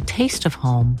find a taste of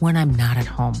home when I'm not at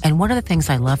home. And one of the things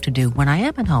I love to do when I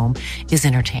am at home is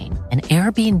entertain. And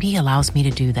Airbnb allows me to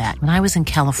do that. When I was in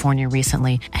California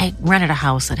recently, I rented a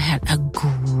house that had a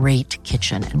great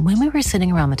kitchen. And when we were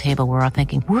sitting around the table, we were all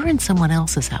thinking, we're in someone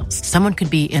else's house. Someone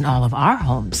could be in all of our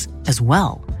homes as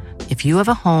well. If you have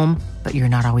a home, but you're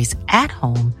not always at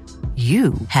home,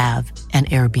 you have an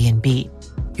Airbnb.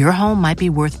 Your home might be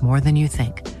worth more than you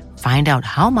think. Find out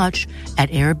how much at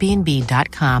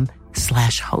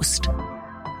airbnb.com/host.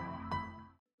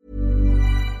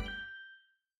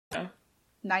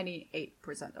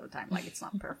 98% of the time. Like, it's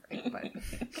not perfect, but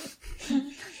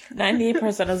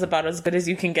 98% is about as good as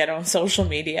you can get on social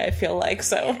media, I feel like,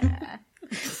 so yeah.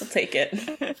 I'll take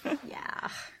it. Yeah.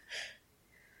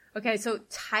 Okay, so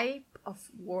type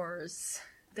of wars.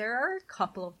 There are a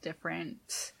couple of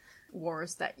different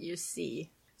wars that you see.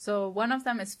 So one of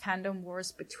them is fandom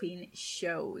wars between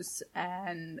shows,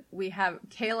 and we have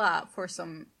Kayla for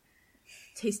some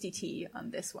tasty tea on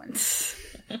this one.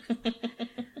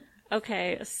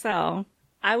 Okay, so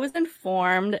I was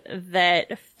informed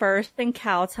that First and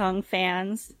Cowtongue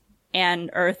fans and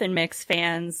Earth and Mix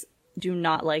fans do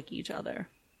not like each other.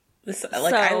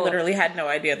 I literally had no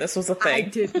idea this was a thing. I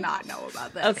did not know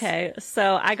about this. Okay,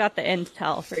 so I got the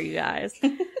intel for you guys.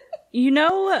 You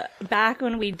know, back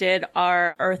when we did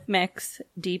our Earth Mix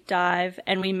deep dive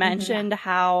and we mentioned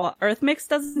how Earth Mix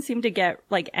doesn't seem to get,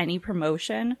 like, any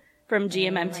promotion from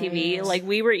GMMTV. Right. Like,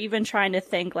 we were even trying to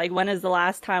think, like, when is the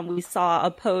last time we saw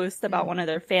a post about one of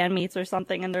their fan meets or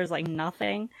something, and there's, like,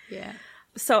 nothing. Yeah.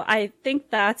 So I think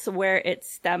that's where it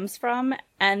stems from.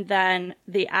 And then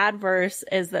the adverse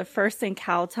is that First and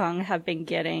Cowtongue have been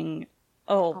getting,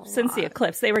 since the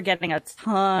eclipse, they were getting a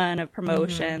ton of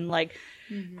promotion, like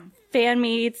fan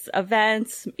meets,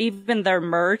 events, even their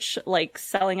merch, like,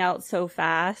 selling out so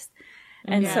fast.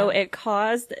 And so it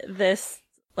caused this,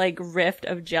 like, rift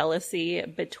of jealousy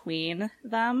between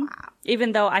them,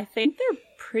 even though I think they're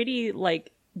pretty,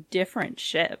 like, different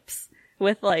ships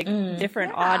with, like,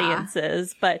 different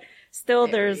audiences, but still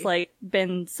there's, like,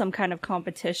 been some kind of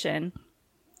competition.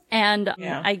 And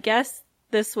I guess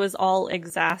this was all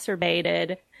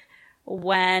exacerbated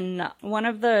when one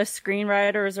of the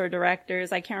screenwriters or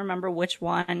directors, I can't remember which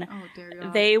one,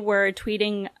 they were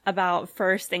tweeting about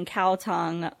First and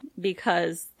Cowtongue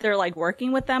because they're, like,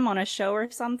 working with them on a show or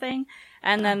something.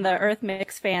 And then the Earth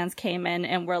Mix fans came in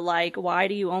and were like, why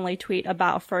do you only tweet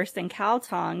about First and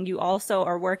Cowtongue? You also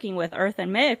are working with Earth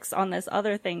and Mix on this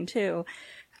other thing too.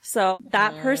 So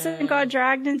that person got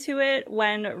dragged into it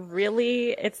when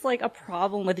really it's, like, a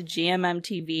problem with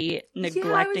GMMTV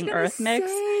neglecting Earth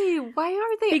Mix. Why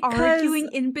are they arguing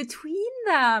in between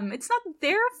them? It's not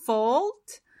their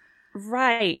fault.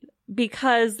 Right.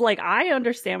 Because, like, I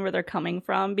understand where they're coming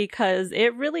from, because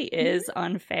it really is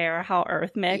unfair how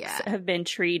Earth Mix have been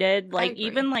treated. Like,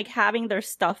 even, like, having their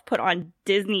stuff put on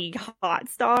Disney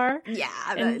Hotstar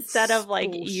instead of,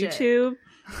 like, YouTube.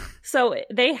 So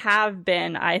they have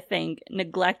been, I think,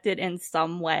 neglected in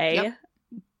some way,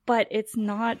 but it's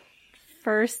not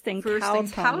First and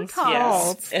Cowtongue's fault.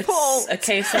 Yes. It's a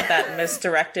case of that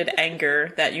misdirected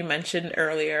anger that you mentioned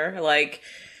earlier. Like,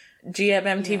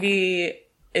 GMMTV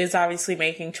is obviously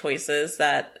making choices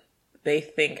that they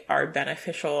think are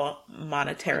beneficial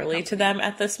monetarily to them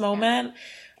at this moment.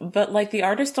 But, like, the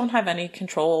artists don't have any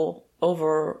control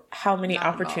over how many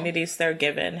opportunities they're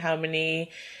given, how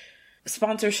many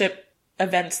sponsorship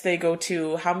events they go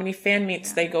to, how many fan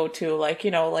meets they go to. Like,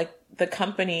 you know, like, the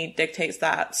company dictates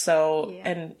that. So,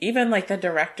 and even, like, the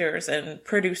directors and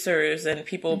producers and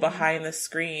people behind the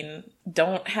screen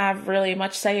don't have really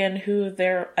much say in who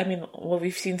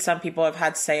we've seen some people have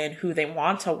had say in who they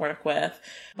want to work with.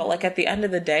 But, like, at the end of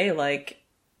the day, like,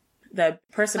 the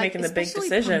person, like, making the big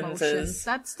decisions is...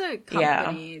 That's the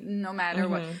company, no matter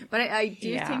what. But I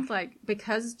do think, like,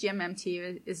 because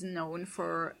GMMTV is known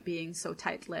for being so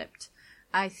tight-lipped,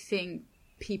 I think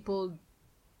people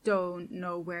don't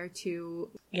know where to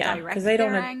direct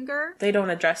their anger. They don't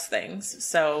address things.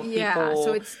 So people...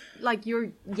 so it's like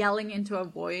you're yelling into a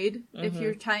void if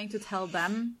you're trying to tell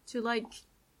them to, like,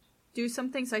 do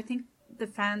something. So I think the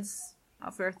fans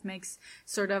of Earth Mix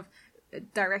sort of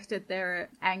directed their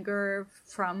anger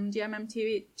from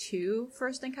GMMTV to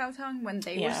First and Cowtongue when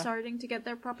they were starting to get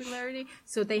their popularity.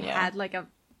 So they had, like, a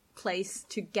place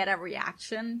to get a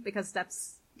reaction, because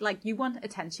that's, like, you want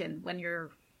attention when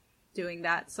you're doing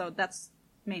that. So that's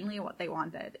mainly what they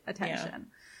wanted, attention.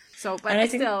 So, but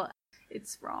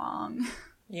it's wrong.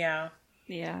 Yeah.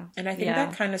 Yeah. And I think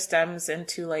that kind of stems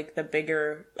into, like, the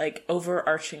bigger, like,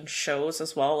 overarching shows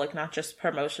as well, like, not just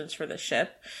promotions for the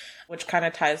ship, which kind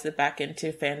of ties it back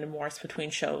into fandom wars between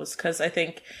shows. Because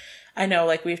I know,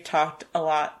 like, we've talked a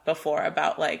lot before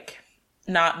about, like,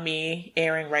 Not Me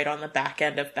airing right on the back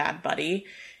end of Bad Buddy,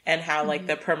 and how, like,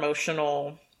 the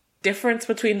promotional difference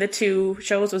between the two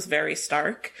shows was very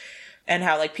stark, and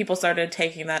how, like, people started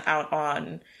taking that out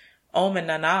on Ohm and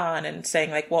Nanan and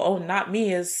saying, like, well, Not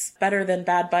Me is better than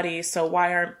Bad Buddy, so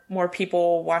why aren't more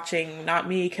people watching Not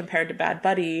Me compared to Bad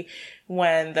Buddy?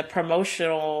 when the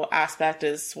promotional aspect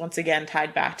is once again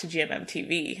tied back to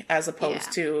GMMTV as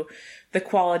opposed to the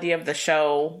quality of the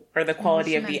show or the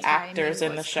quality of the actors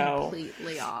in the show.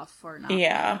 Completely off or not.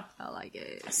 Yeah. I like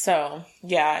it. So,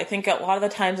 yeah, I think a lot of the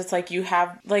times it's like you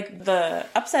have, like, the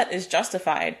upset is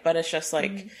justified, but it's just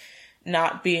like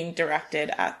not being directed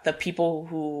at the people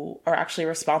who are actually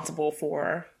responsible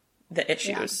for the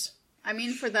issues. I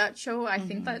mean, for that show, I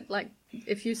think that, like,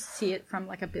 if you see it from,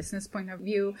 like, a business point of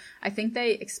view, I think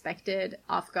they expected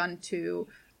Afghan to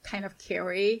kind of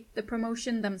carry the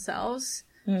promotion themselves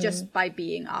just by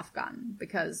being Afghan,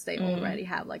 because they already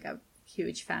have, like, a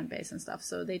huge fan base and stuff.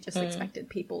 So they just expected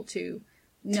people to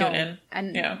know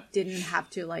and didn't have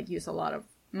to, like, use a lot of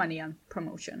money on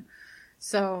promotion.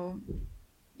 So,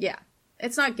 yeah,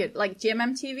 it's not good. Like,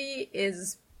 GMMTV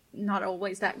is not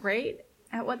always that great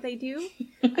at what they do.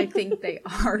 I think they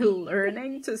are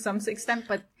learning to some extent,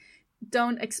 but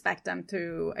don't expect them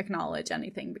to acknowledge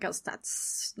anything, because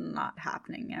that's not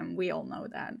happening, and we all know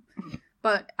that.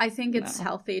 But I think it's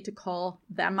healthy to call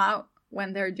them out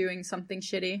when they're doing something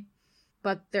shitty,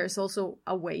 but there's also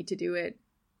a way to do it,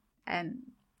 and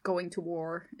going to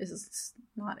war is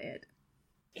not it.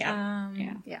 Yeah.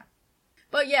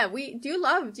 But yeah, we do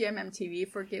love GMMTV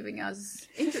for giving us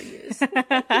interviews.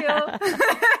 Thank you.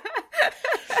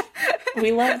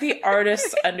 We love the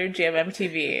artists under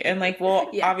GMMTV, and like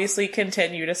we'll obviously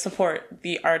continue to support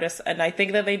the artists, and I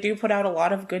think that they do put out a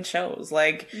lot of good shows.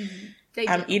 Like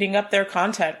I'm eating up their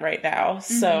content right now.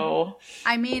 So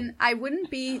I mean, I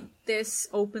wouldn't be this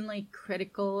openly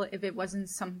critical if it wasn't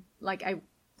I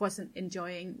wasn't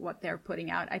enjoying what they're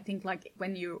putting out. I think like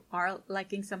when you are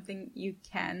liking something, you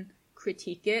can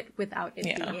critique it without it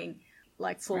being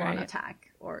like full on attack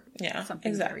or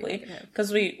something exactly,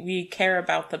 because we care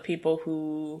about the people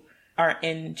who are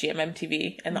in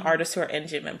GMMTV and the artists who are in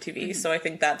GMMTV. So I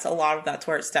think that's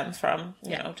where it stems from,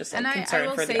 you know, just like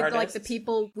concern for the artists. Like the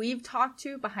people we've talked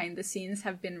to behind the scenes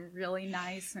have been really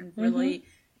nice and really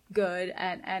good,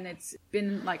 and it's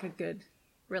been like a good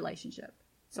relationship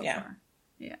so far.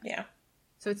 Yeah.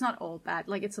 So it's not all bad.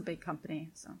 Like, it's a big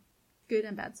company, so good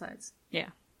and bad sides. Yeah.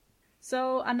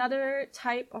 So another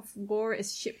type of war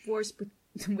is ship wars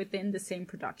within the same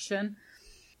production.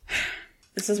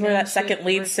 This is where that second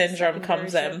lead syndrome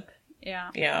comes in.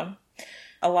 Yeah.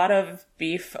 A lot of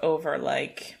beef over,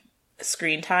 like,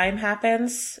 screen time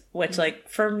happens, which, like,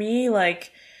 for me,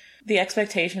 like, the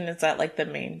expectation is that, like, the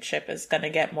main ship is gonna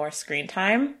get more screen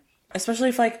time. Especially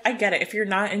if, like, I get it. If you're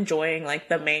not enjoying, like,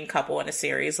 the main couple in a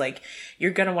series, like,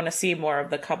 you're gonna want to see more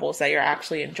of the couples that you're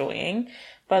actually enjoying.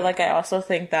 But, like, I also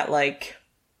think that, like,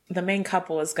 the main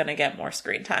couple is gonna get more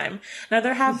screen time. Now,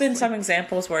 there have been some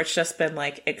examples where it's just been,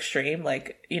 like, extreme.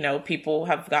 Like, you know, people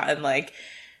have gotten, like,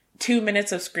 2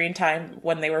 minutes of screen time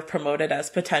when they were promoted as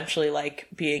potentially, like,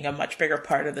 being a much bigger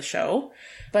part of the show.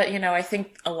 But, you know, I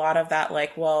think a lot of that,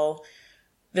 like, well,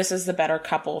 this is the better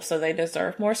couple, so they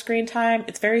deserve more screen time.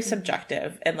 It's very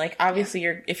subjective. And, like, obviously,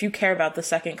 if you care about the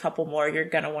second couple more, you're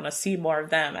going to want to see more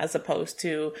of them as opposed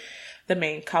to the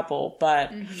main couple.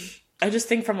 But I just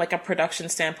think from, like, a production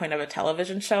standpoint of a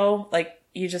television show, like,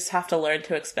 you just have to learn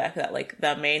to expect that, like,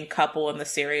 the main couple in the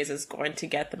series is going to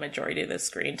get the majority of the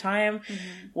screen time,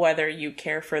 whether you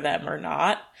care for them or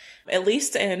not. At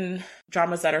least in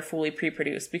dramas that are fully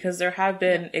pre-produced, because there have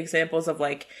been examples of,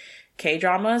 like,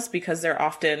 K-dramas, because they're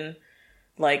often,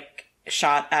 like,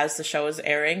 shot as the show is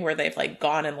airing, where they've, like,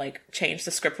 gone and, like, changed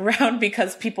the script around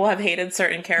because people have hated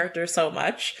certain characters so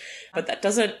much. But that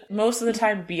doesn't, most of the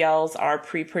time, BLs are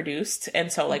pre-produced,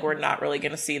 and so, like, we're not really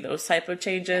going to see those type of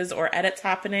changes or edits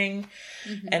happening.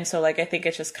 And so, like, I think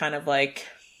it's just kind of, like,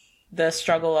 the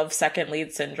struggle of second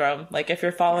lead syndrome. Like, if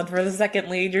you're falling for the second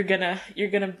lead, you're gonna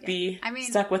be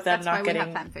stuck with them not getting. That's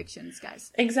why we have fan fictions,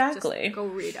 guys. Exactly. Just go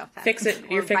read a fan fix it.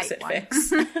 Your fix it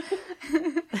fix.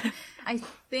 I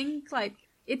think like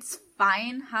it's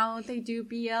fine how they do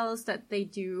BLs, that they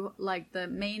do like the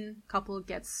main couple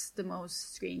gets the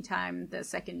most screen time, the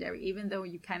secondary, even though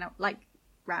you kind of like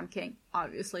Ram King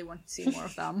obviously want to see more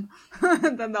of them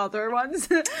than the other ones.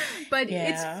 But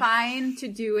it's fine to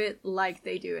do it like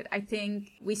they do it. I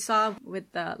think we saw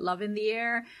with the Love in the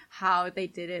Air how they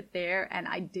did it there, and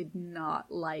I did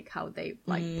not like how they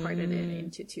like parted it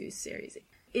into 2 series.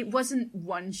 It wasn't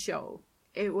one show.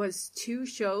 It was 2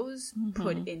 shows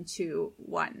put into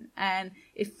 1, and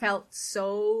it felt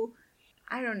so,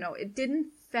 I don't know, it didn't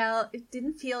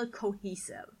feel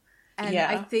cohesive. And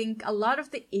I think a lot of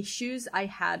the issues I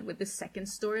had with the second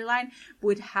storyline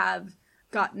would have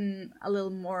gotten a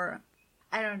little more,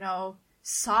 I don't know,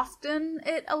 soften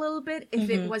it a little bit if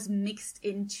it was mixed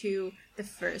into the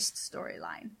first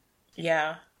storyline.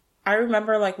 Yeah. I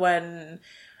remember, like, when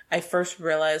I first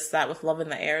realized that with Love in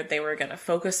the Air, they were going to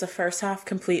focus the first half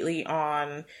completely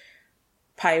on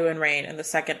Payu and Rain and the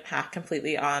second half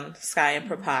completely on Sky and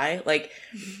Prapai. Like,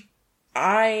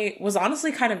 I was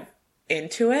honestly kind of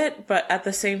into it, but at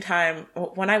the same time,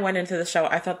 when I went into the show,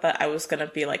 I thought that I was going to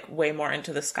be like way more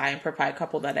into the Sky and Prapai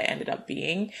couple that I ended up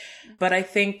being. But I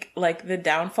think like the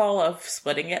downfall of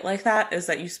splitting it like that is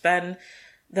that you spend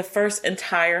the first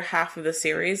entire half of the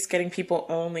series getting people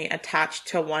only attached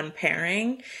to one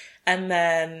pairing, and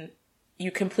then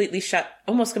you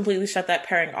almost completely shut that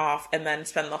pairing off, and then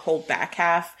spend the whole back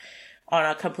half on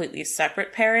a completely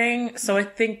separate pairing. So I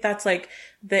think that's like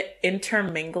the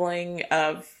intermingling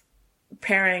of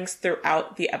pairings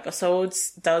throughout the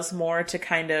episodes does more to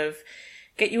kind of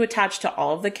get you attached to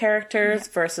all of the characters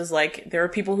versus like there are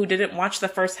people who didn't watch the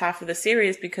first half of the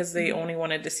series because they only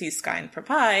wanted to see Sky and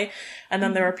Prapai, and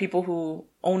then there are people who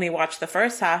only watched the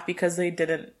first half because they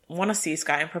didn't want to see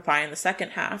Sky and Prapai in the second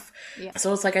half.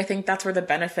 So it's like I think that's where the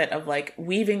benefit of like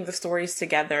weaving the stories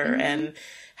together and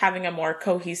having a more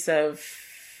cohesive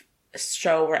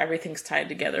show where everything's tied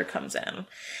together comes in.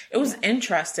 It was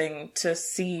interesting to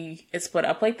see it split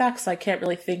up like that because I can't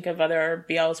really think of other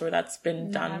BLs where that's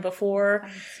been done before.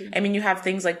 I mean, you have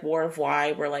things like War of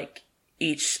Y where like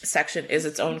each section is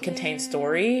its own contained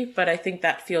story, but I think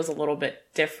that feels a little bit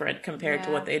different compared to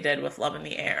what they did with Love in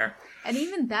the Air. And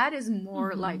even that is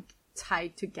more like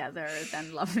tied together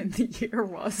than Love in the Year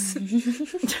was.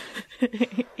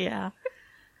 Yeah.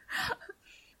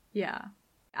 Yeah.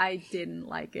 I didn't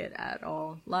like it at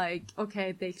all. Like,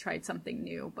 okay, they tried something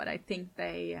new, but I think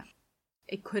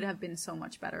it could have been so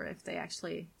much better if they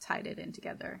actually tied it in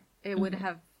together. It would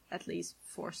have at least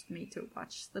forced me to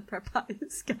watch the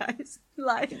Prapai Skies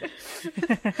live.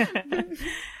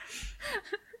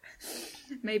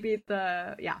 Maybe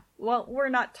well, we're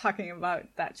not talking about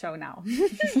that show now.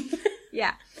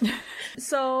 Yeah.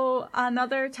 So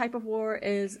another type of war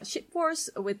is ship wars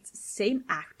with same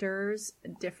actors,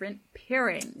 different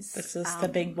pairings. This is the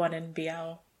big one in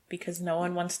BL because no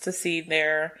one wants to see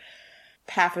their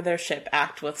half of their ship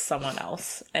act with someone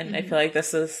else. And I feel like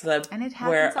this is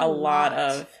where a lot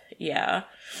of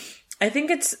I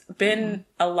think it's been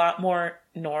a lot more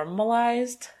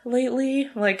normalized lately.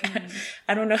 Like,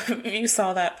 I don't know if you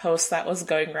saw that post that was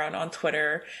going around on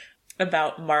Twitter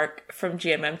about Mark from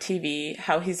GMMTV,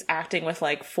 how he's acting with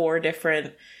like 4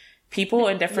 different people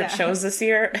in different shows this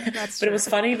year. But it was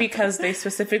funny because they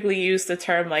specifically used the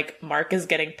term like Mark is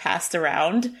getting passed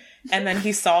around, and then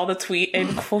he saw the tweet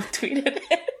and quote tweeted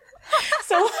it.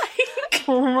 So like,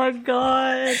 oh my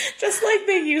god, just like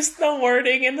they used the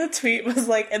wording in the tweet was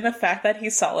like, and the fact that he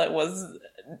saw it was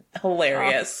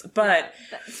hilarious. But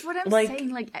that's what I'm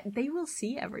saying. Like, they will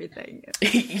see everything.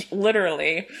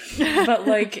 Literally. But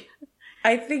like,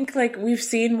 I think like we've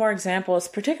seen more examples,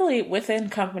 particularly within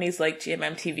companies like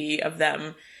GMMTV, of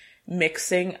them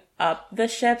mixing up the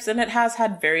ships, and it has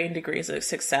had varying degrees of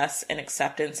success and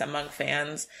acceptance among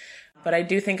fans. But I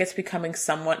do think it's becoming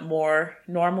somewhat more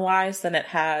normalized than it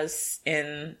has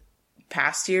in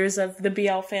past years of the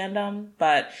BL fandom.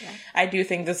 But I do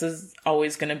think this is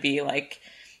always going to be like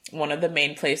one of the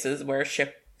main places where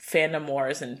ship fandom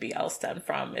wars and BL stem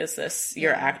from, is this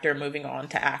your actor moving on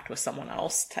to act with someone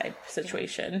else type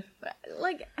situation.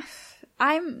 Like,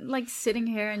 I'm like sitting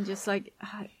here and just like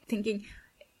thinking,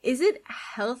 is it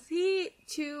healthy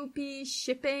to be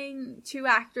shipping 2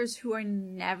 actors who are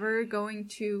never going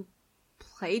to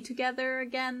play together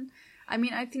again? I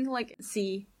mean, I think like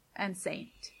C and Saint,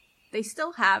 they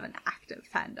still have an active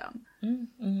fandom.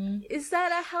 Is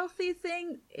that a healthy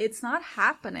thing? It's not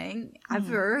happening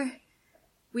ever.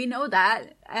 We know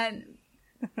that. And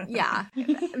yeah.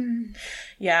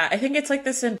 Yeah, I think it's like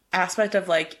this aspect of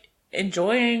like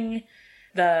enjoying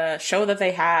the show that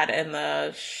they had and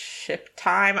the ship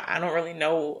time. I don't really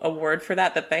know a word for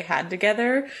that they had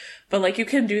together, but like you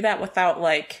can do that without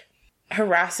like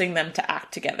harassing them to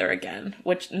act together again,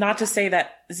 which not to say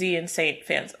that Z and Saint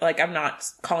fans, like I'm not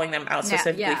calling them out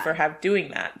specifically for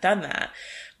done that.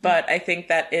 But I think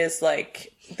that is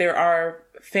like, there are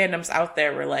fandoms out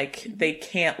there where like they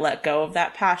can't let go of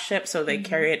that past ship, so they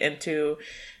carry it into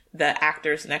the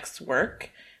actor's next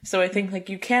work. So I think like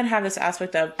you can have this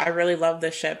aspect of, I really love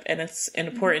this ship and it's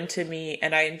important to me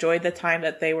and I enjoyed the time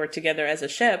that they were together as a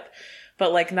ship,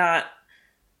 but like not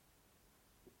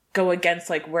go against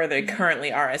like where they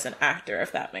currently are as an actor,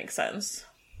 if that makes sense.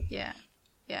 Yeah.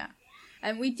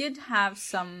 And we did have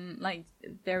some like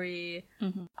very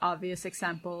obvious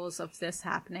examples of this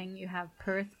happening. You have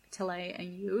Perth, Talay,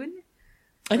 and Yoon.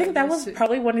 I think that was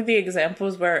probably one of the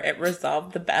examples where it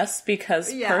resolved the best,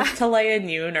 because Perth, Talay, and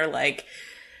Yoon are like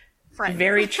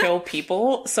very chill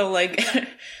people. So like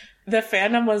the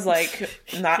fandom was like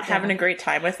not having a great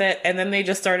time with it, and then they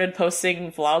just started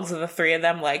posting vlogs of the three of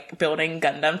them like building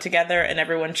Gundam together, and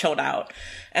everyone chilled out.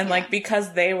 And like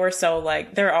because they were so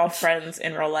like they're all friends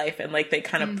in real life, and like they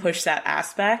kind of push that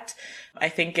aspect, I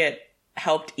think it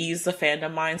helped ease the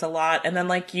fandom minds a lot. And then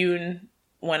like Yoon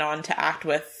went on to act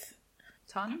with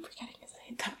Ton. I'm forgetting his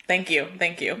name. Thank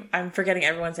you. I'm forgetting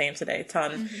everyone's name today.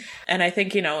 Ton. And I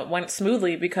think it went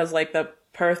smoothly because like the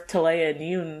Perth, Talea, and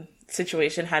Yoon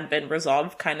situation had been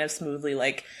resolved kind of smoothly.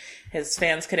 Like his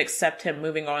fans could accept him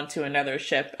moving on to another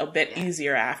ship a bit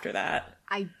easier after that.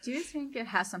 I do think it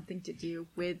has something to do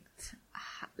with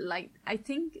like I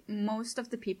think most of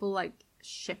the people like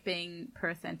shipping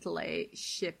Perth and Talea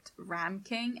shipped Ram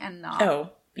King and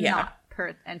not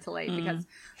Perth and Talea because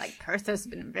like Perth has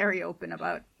been very open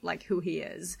about like who he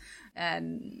is,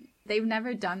 and they've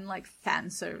never done like fan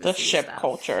service. The ship stuff.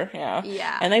 culture,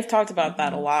 yeah. And they've talked about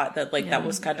that a lot. That like that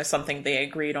was kind of something they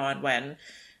agreed on when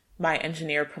My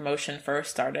Engineer promotion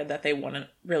first started. That they wouldn't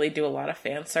really do a lot of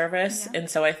fan service, and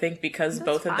so I think because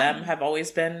both of them have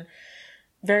always been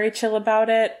very chill about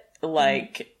it,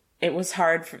 like it was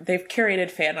hard. They've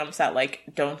curated fandoms that like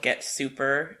don't get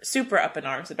super up in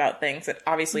arms about things. It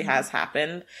obviously has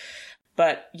happened,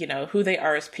 but who they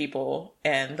are as people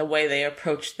and the way they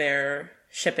approach their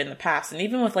ship in the past, and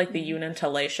even with like the Yoon and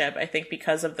Talea ship, I think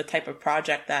because of the type of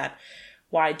project that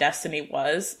Why Destiny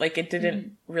was, like it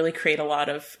didn't really create a lot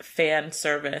of fan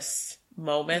service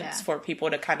moments for people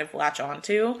to kind of latch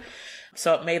onto.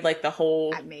 So it made like the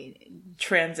whole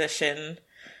transition.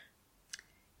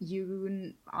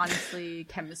 Yoon, honestly,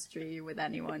 chemistry with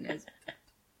anyone is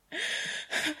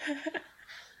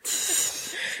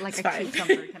like a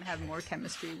cucumber can have more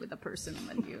chemistry with a person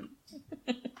than Yoon.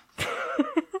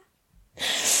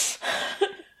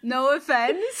 No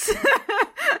offense.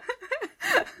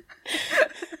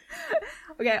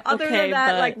 Okay, other than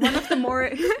that, like one of the more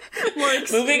extreme,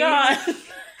 moving on.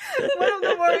 One of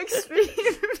the more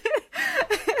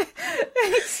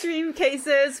extreme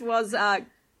cases was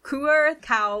Kuer,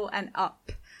 Cow, and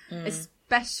Up.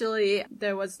 Especially,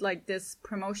 there was like this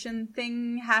promotion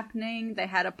thing happening. They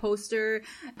had a poster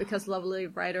because Lovely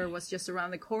Writer was just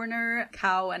around the corner.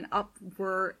 Cow and Up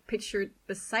were pictured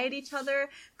beside each other.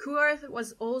 Kuer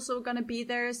was also gonna be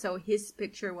there, so his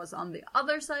picture was on the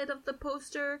other side of the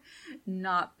poster,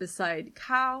 not beside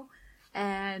Cow.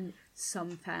 And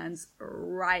some fans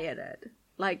rioted.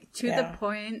 Like, to the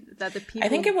point that the people I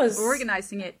think it was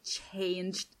organizing it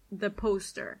changed the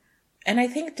poster. And I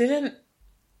think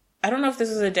I don't know if this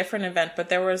is a different event, but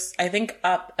there was, I think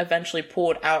Up eventually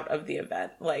pulled out of the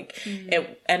event. Like,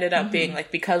 it ended up being,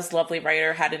 like, because Lovely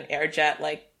Writer had an air jet,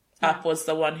 like, Up was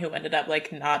the one who ended up,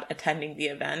 like, not attending the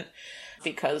event.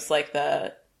 Because, like,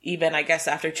 even, I guess,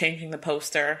 after changing the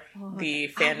poster, the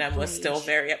fandom was still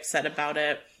very upset about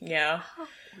it. Yeah.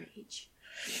 Outrage.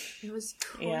 It was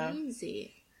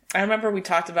crazy. I remember we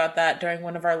talked about that during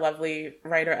one of our Lovely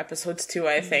Writer episodes too,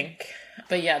 I think.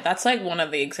 But yeah, that's like one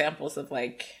of the examples of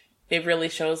like, it really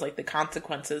shows like the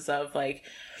consequences of like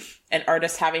an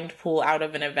artist having to pull out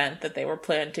of an event that they were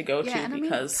planned to go to and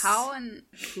because Cow and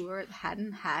Kuer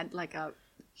hadn't had like a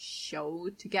show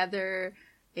together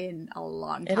in a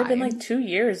long time. It had been like 2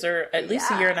 years or at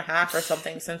least a year and a half or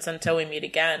something since Until We Meet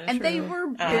Again. And they were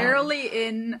barely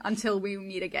in Until We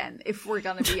Meet Again, if we're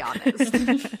gonna be honest.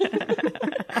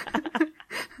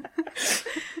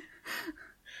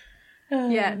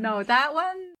 Yeah, no, that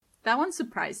one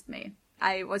surprised me.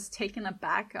 I was taken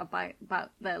aback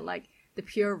about the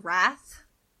pure wrath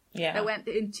that went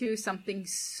into something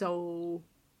so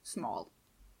small.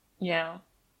 Yeah.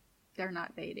 They're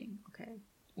not dating, okay?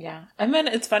 Yeah. I mean,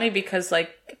 it's funny because,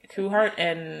 like, Kuhart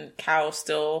and Cow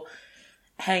still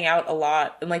hang out a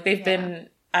lot. And, like, they've been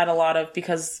at a lot of,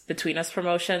 because Between Us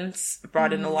promotions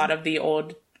brought in a lot of the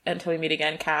old Until We Meet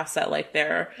Again cast at, like,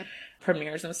 their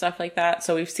premieres and stuff like that.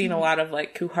 So we've seen a lot of,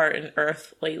 like, Kuhart and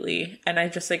Earth lately. And I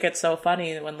just think it's so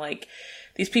funny when, like,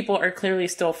 these people are clearly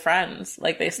still friends.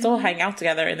 Like, they still hang out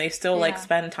together and they still, like,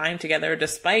 spend time together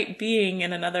despite being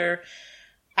in another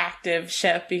active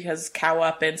ship, because Cow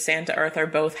Up and Santa Earth are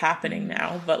both happening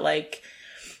now. But like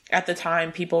at the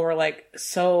time people were like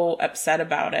so upset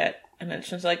about it, and it's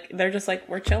just like they're just like,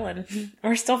 we're chilling,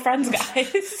 we're still friends,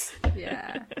 guys.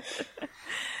 Yeah.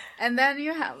 And then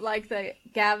you have like the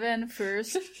Gavin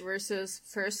First versus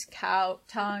First Cow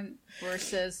Tongue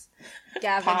versus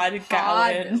Gavin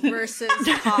Pod versus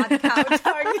Pod Cow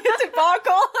Tongue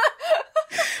debacle.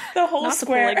 The whole Not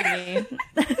square.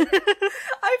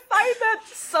 I I find that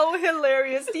so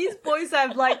hilarious. These boys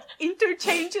have like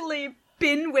interchangeably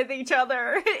been with each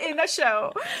other in a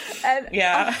show. And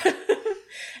yeah.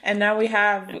 And now we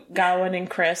have Gawain and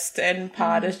Chris, and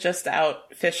Pod is just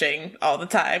out fishing all the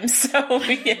time. So,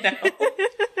 you know.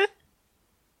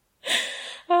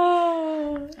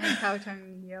 Oh. And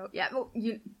Kaotang, yeah, well,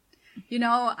 you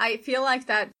know, I feel like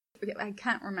that. I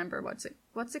can't remember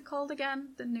what's it called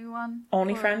again? The new one.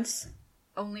 Only Friends.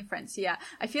 Only Friends. Yeah,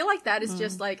 I feel like that is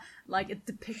just like a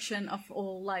depiction of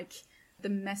all like the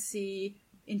messy,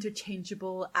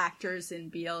 interchangeable actors in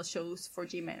BL shows for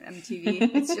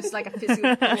GMMTV. It's just like a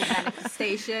physical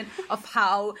manifestation of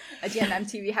how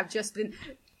GMMTV have just been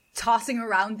tossing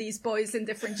around these boys in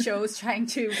different shows trying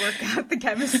to work out the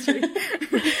chemistry.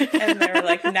 And they were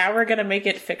like, now we're gonna make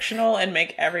it fictional and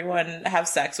make everyone have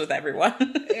sex with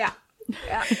everyone. Yeah.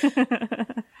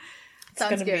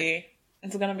 Sounds good.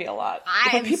 It's gonna be a lot.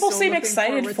 But people seem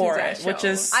excited for it, which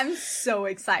is... I'm so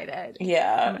excited.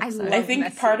 Yeah. I think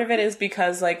Messy. part of it is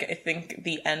because, like, I think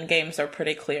the end games are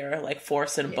pretty clear, like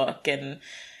Force and Book and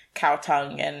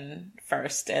Kaotang and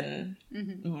First and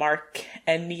Mark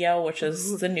and Neo, which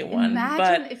is the new one.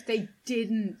 Imagine but if they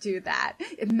didn't do that.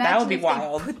 Imagine that would be if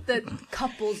wild. They put the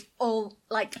couples all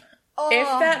like. Oh, if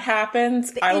that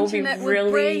happens, I will be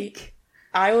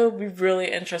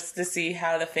really interested to see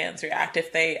how the fans react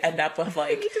if they end up with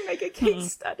like. We need to make a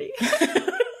case study.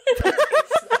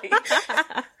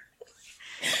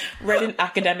 Write an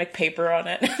academic paper on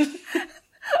it.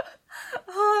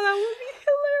 Oh, that would be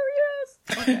hilarious.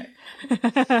 Okay.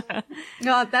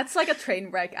 No, that's like a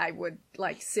train wreck I would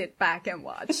like sit back and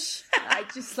watch. I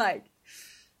just like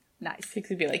nice. It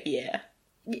could be like, yeah.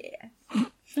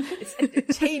 It's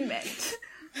entertainment.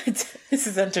 This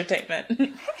is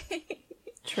entertainment.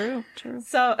 True.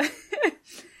 So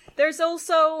there's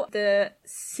also the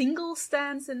single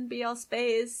stance in BL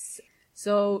space.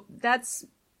 So that's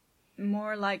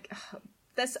more like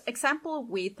this example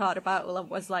we thought about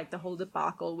was like the whole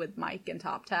debacle with Mike and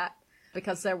Top Tap,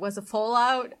 because there was a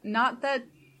fallout. Not that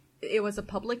it was a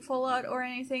public fallout or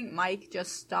anything. Mike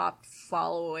just stopped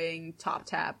following Top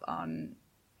Tap on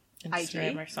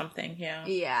Instagram IG or something.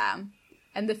 Yeah,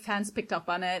 and the fans picked up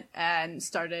on it and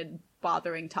started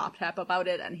bothering Top Tap about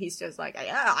it, and he's just like,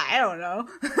 I don't know.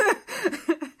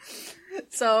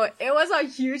 So it was a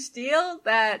huge deal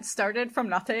that started from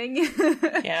nothing.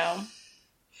 Yeah.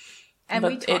 And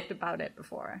we talked about it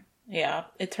before. Yeah.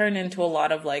 It turned into a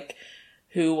lot of like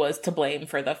who was to blame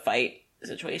for the fight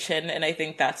situation. And I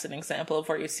think that's an example of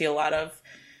where you see a lot of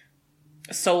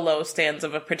solo stands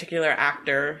of a particular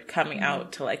actor coming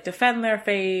out to like defend their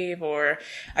fave. Or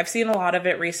I've seen a lot of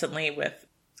it recently with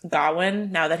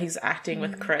Gawain, now that he's acting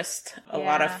with Chris. A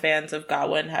lot of fans of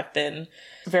Gawain have been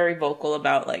very vocal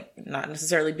about like not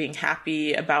necessarily being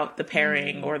happy about the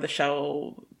pairing or the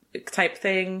show type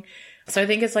thing. So I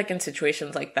think it's like in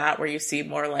situations like that where you see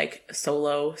more like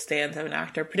solo stands of an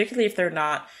actor, particularly if they're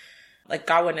not like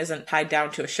Gawain isn't tied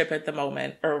down to a ship at the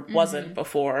moment, or wasn't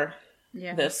before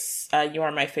this You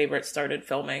Are My Favorite started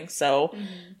filming. So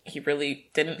he really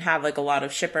didn't have like a lot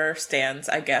of shipper stands,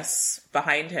 I guess,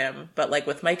 behind him. But like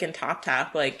with Mike and Top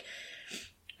Tap, like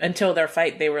until their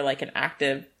fight, they were like an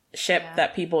active ship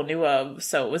that people knew of.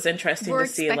 So it was interesting to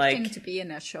see like... We're expecting to be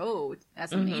in a show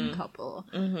as a main couple.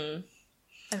 And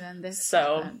then this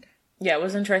happened. Yeah, it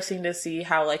was interesting to see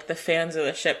how like the fans of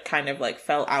the ship kind of like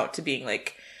fell out to being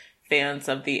like fans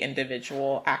of the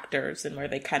individual actors, and where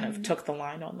they kind of took the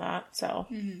line on that. So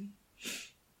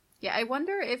yeah, I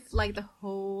wonder if like the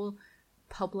whole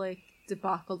public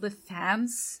debacle the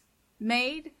fans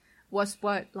made was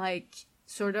what like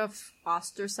sort of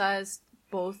ostracized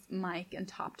both Mike and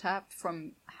Top Tap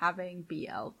from having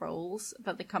BL roles,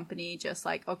 but the company just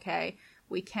like, okay,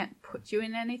 we can't put you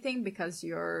in anything because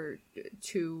you're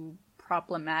too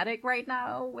problematic right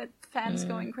now with fans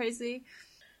going crazy.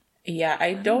 Yeah,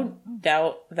 I don't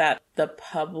doubt that the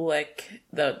public,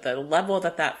 the level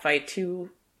that fight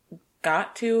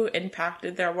got to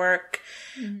impacted their work.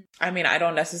 I mean, I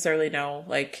don't necessarily know,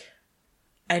 like,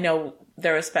 I know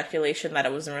there was speculation that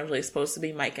it was originally supposed to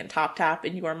be Mike and Top Tap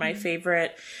and You Are My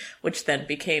Favorite, which then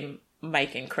became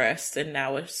Mike and Chris, and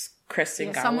now it's Chris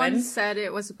and Gawain. Someone said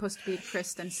it was supposed to be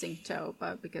Chris and Syncto,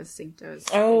 but because Syncto's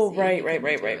right.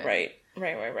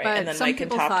 But And then some Mike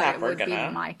and people Top thought Tap it were would gonna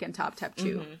be Mike and Top Tap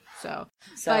too. So,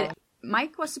 So- but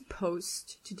Mike was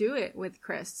supposed to do it with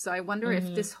Chris. So I wonder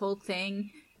if this whole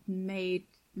thing made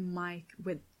Mike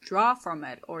withdraw from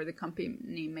it, or the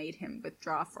company made him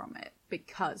withdraw from it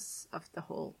because of the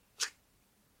whole.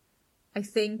 I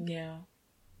think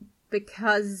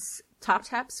because Top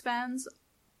Tap's fans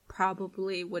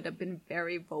probably would have been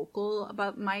very vocal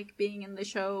about Mike being in the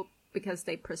show because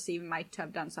they perceive Mike to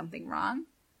have done something wrong,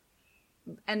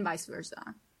 and vice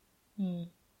versa.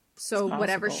 So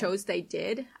whatever shows they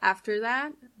did after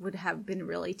that would have been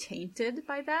really tainted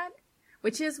by that.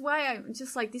 Which is why I'm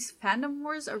just like, these fandom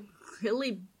wars are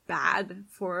really bad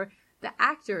for the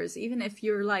actors. Even if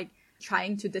you're like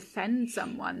trying to defend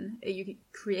someone, you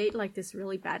create like this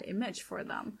really bad image for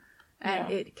them.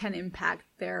 And it can impact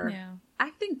their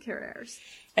acting careers.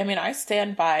 I mean, I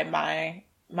stand by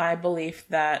my belief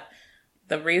that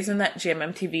the reason that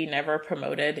GMMTV never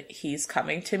promoted He's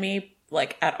Coming to Me,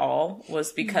 like, at all,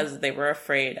 was because they were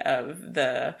afraid of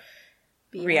the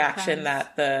reaction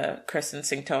that the Chris and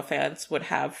Singto fans would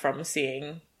have from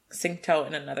seeing Singto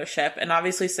in another ship. And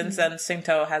obviously since then,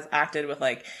 Singto has acted with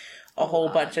like a whole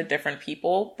bunch of different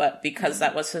people, but because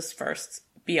that was his first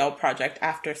BL project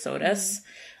after Sodus,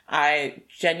 I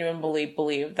genuinely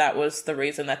believe that was the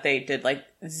reason that they did like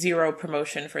zero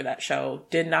promotion for that show,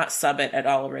 did not sub it at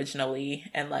all originally,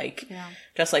 and like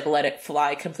just like let it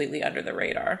fly completely under the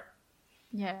radar.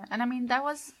 Yeah, and I mean that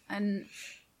was an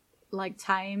like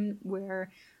time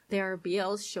where their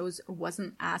BL shows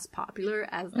wasn't as popular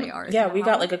as they are Yeah, now. we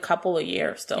got like a couple a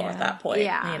year still at that point,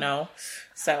 you know?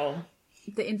 So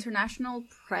the international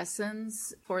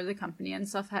presence for the company and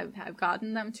stuff have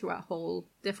gotten them to a whole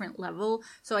different level.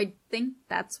 So I think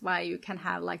that's why you can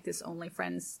have like this Only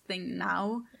Friends thing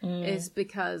now, is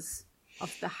because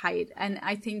of the height. And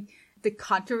I think the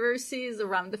controversies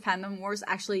around the fandom wars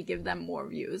actually give them more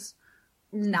views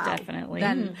now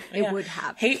than it would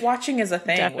have. Hate watching is a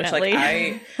thing, which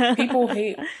like people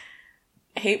hate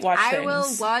watch things. I will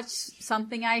watch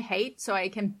something I hate so I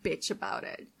can bitch about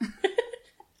it.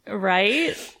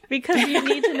 Right? Because you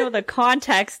need to know the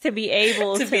context to be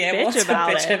able to bitch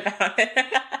about it.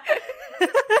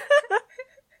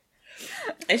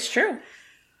 It's true.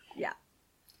 Yeah.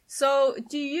 So,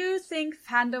 do you think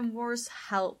fandom wars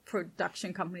help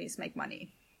production companies make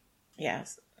money?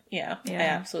 Yes. Yeah. I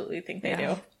absolutely think they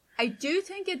do. I do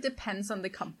think it depends on the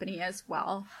company as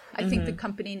well. I think the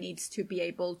company needs to be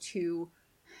able to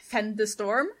fend the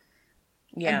storm.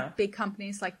 Yeah. And big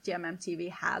companies like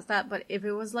GMMTV has that. But if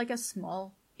it was like a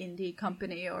small indie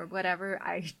company or whatever,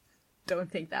 I don't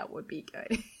think that would be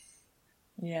good.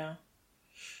 Yeah.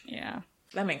 Yeah.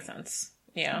 That makes sense.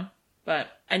 Yeah. But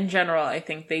in general, I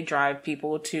think they drive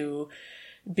people to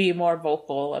be more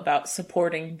vocal about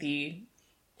supporting the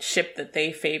ship that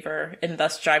they favor and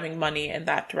thus driving money in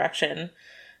that direction.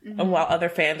 And while other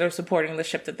fans are supporting the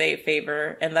ship that they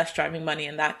favor and thus driving money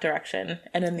in that direction.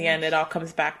 And in the end, it all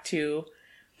comes back to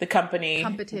the company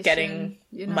getting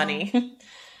money.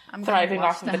 I'm thriving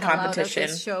off of the competition. Out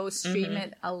of this show, stream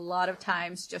it a lot of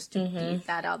times just to beat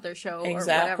that other show or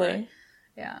whatever.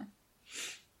 Yeah.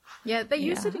 Yeah, they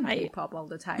use it in K-pop all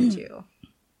the time too.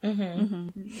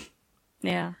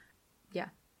 Yeah. Yeah.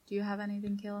 Do you have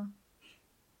anything, Kayla?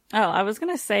 Oh, I was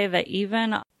going to say that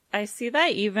I see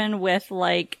that even with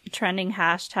like trending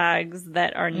hashtags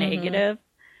that are negative,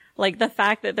 like the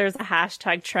fact that there's a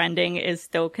hashtag trending is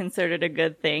still considered a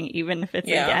good thing, even if it's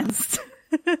against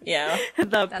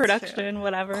the production,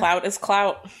 whatever. Clout is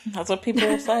clout. That's what people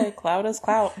will say. Clout is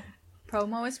clout.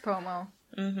 Promo is promo.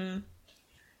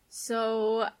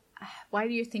 So, why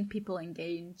do you think people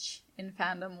engage in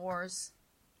fandom wars?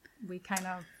 We kind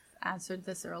of answered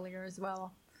this earlier as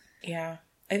well. Yeah.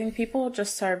 I think people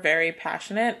just are very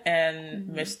passionate and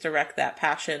misdirect that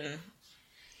passion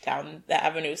down the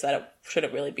avenues that it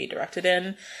shouldn't really be directed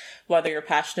in. Whether you're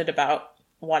passionate about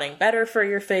wanting better for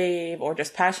your fave or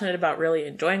just passionate about really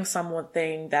enjoying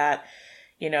something that,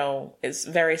 you know, is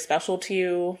very special to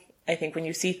you. I think when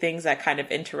you see things that kind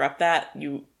of interrupt that,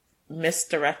 you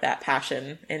misdirect that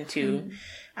passion into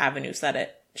avenues that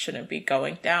it shouldn't be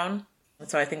going down. And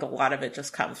so I think a lot of it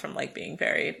just comes from like being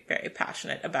very, very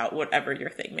passionate about whatever your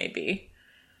thing may be.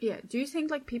 Yeah. Do you think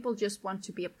like people just want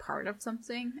to be a part of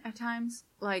something at times?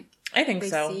 Like I think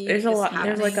so. There's a lot.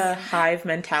 There's like a hive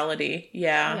mentality.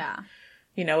 Yeah. Yeah.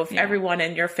 You know, if everyone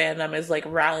in your fandom is like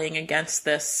rallying against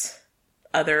this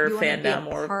other fandom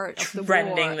or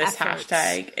trending this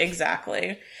hashtag,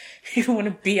 exactly. You want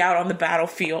to be out on the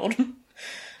battlefield.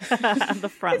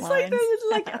 The front lines.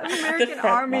 It's like American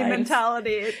Army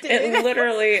mentality. It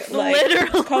literally, like,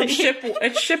 it's called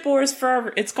ship wars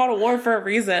it's called a war for a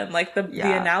reason. Like the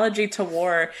analogy to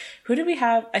war. Who did we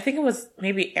have? I think it was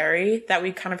maybe Eri that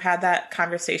we kind of had that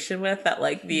conversation with, that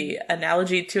like the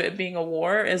analogy to it being a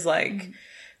war is like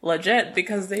legit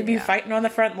because they be fighting on the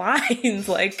front lines,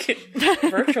 like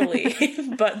virtually,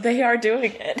 but they are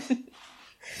doing it.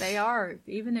 They are,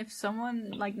 even if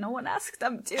someone, like, no one asked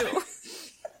them to.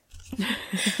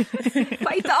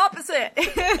 Fight the opposite.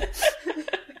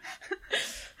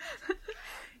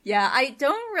 Yeah, I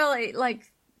don't really,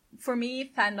 like, for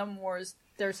me, fandom wars,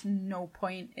 there's no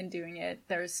point in doing it.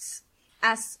 There's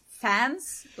as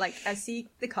fans, like I see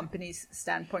the company's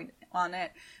standpoint on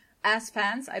it. As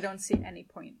fans, I don't see any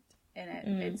point in it.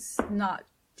 It's not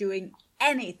doing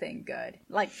anything good,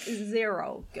 like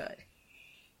zero good.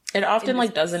 It often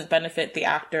like doesn't benefit the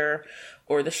actor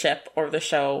or the ship or the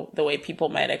show the way people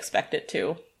might expect it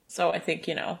to. So I think,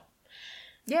 you know.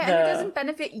 Yeah, and it doesn't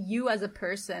benefit you as a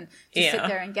person to sit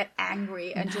there and get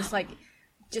angry and just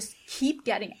keep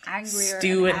getting angrier.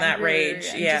 Stew in that rage.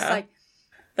 Yeah. Just, like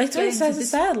that's what it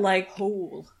said. Like,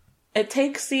 hole. It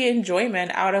takes the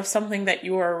enjoyment out of something that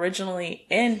you were originally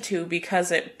into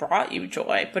because it brought you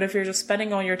joy. But if you're just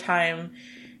spending all your time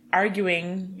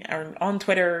arguing on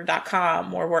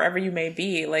Twitter.com or wherever you may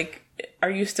be, like, are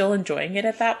you still enjoying it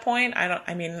at that point?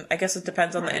 I guess it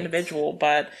depends on the individual,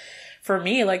 but for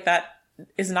me, like, that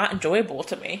is not enjoyable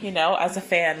to me, you know, as a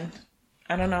fan.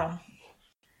 I don't know.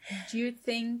 Do you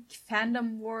think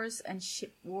fandom wars and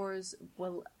ship wars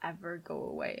will ever go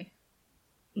away?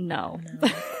 No.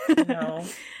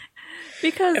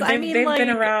 Because they've been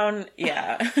around.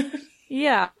 Yeah.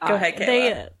 Yeah. Go ahead, Kayla.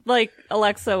 They, like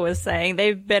Alexa was saying,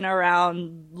 they've been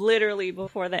around literally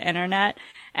before the internet.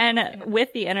 And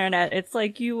with the internet, it's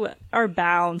like you are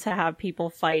bound to have people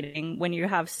fighting when you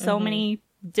have so many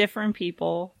different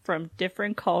people from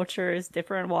different cultures,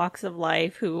 different walks of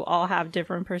life who all have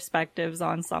different perspectives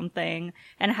on something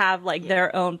and have like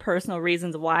their own personal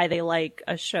reasons why they like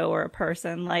a show or a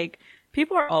person. Like,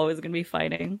 people are always going to be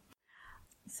fighting.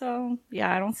 So,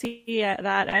 yeah, I don't see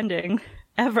that ending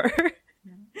ever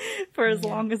for as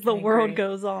long as the world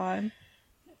goes on.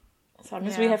 As long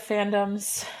as we have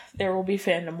fandoms, there will be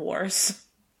fandom wars.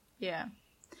 Yeah.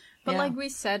 But like we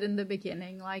said in the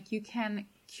beginning, like, you can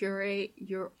curate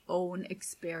your own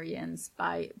experience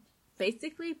by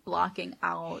basically blocking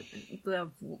out the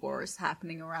wars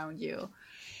happening around you.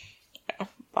 Yeah.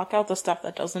 Block out the stuff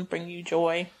that doesn't bring you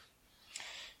joy.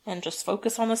 And just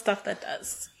focus on the stuff that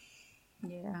does.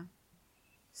 Yeah.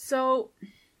 So,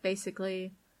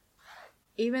 basically,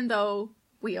 even though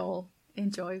we all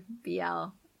enjoy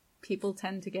BL, people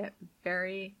tend to get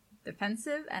very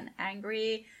defensive and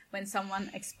angry when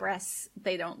someone express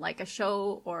they don't like a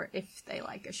show or if they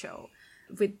like a show,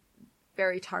 with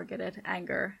very targeted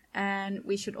anger. And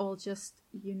we should all just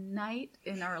unite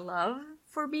in our love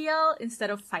for BL instead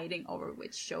of fighting over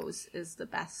which shows is the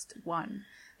best one.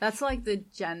 That's like the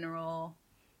general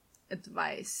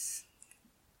advice.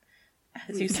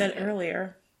 As you said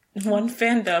earlier, one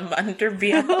fandom under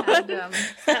BL.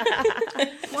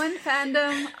 One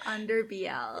fandom under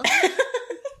BL.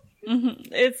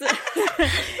 It's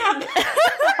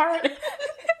hard.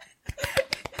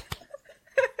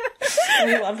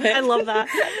 I love it. I love that.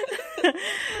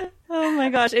 Oh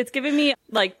my gosh. It's giving me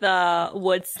like the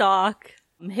Woodstock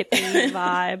hippie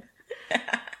vibe.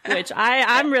 Which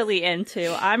I'm really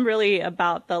into. I'm really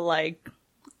about the, like,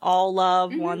 all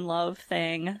love, one love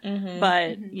thing.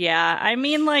 But, yeah, I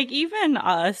mean, like, even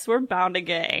us, we're bound to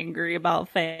get angry about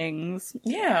things.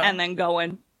 Yeah. And then go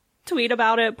and tweet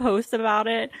about it, post about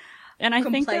it. And I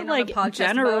think that, like,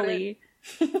 generally...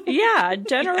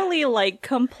 generally, like,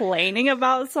 complaining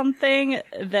about something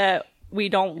that we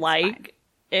don't like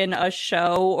in a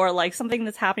show or, like, something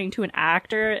that's happening to an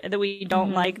actor that we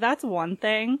don't like, that's one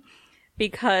thing.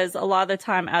 Because a lot of the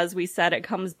time, as we said, it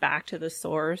comes back to the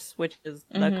source, which is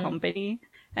the company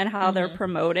and how they're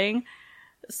promoting.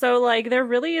 So, like, there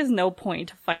really is no point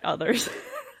to fight others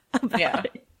about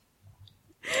it.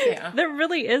 Yeah. There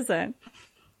really isn't.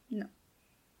 No.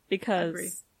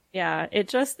 Because,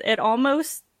 it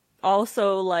almost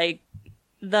also, like,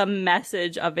 the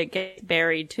message of it gets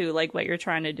buried too, like what you're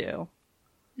trying to do.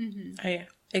 Yeah,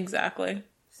 exactly.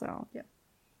 So, Yep.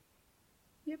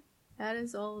 That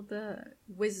is all the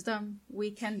wisdom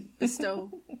we can bestow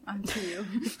onto you.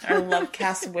 Our love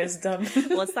cast wisdom.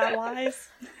 Was that wise?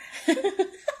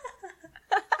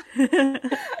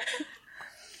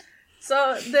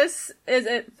 So this is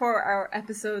it for our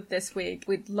episode this week.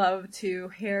 We'd love to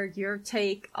hear your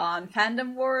take on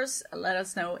fandom wars. Let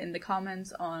us know in the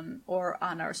comments on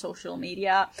our social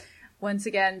media. Once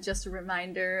again, just a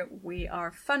reminder, we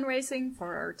are fundraising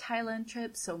for our Thailand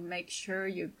trip, so make sure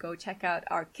you go check out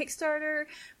our Kickstarter.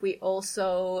 We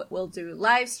also will do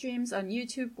live streams on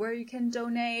YouTube where you can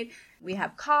donate. We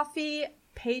have coffee,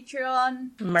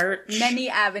 Patreon, merch, many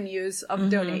avenues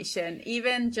of donation,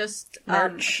 even just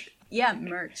merch.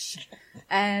 Merch.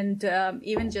 And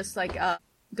even just like a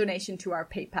donation to our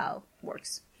PayPal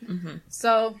works.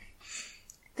 So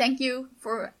thank you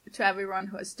to everyone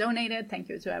who has donated. Thank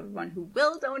you to everyone who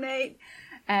will donate.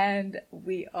 And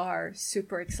we are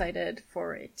super excited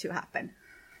for it to happen.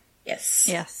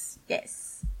 Yes.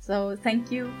 So So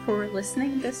thank you for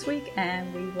listening this week,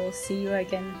 and we will see you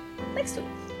again next week.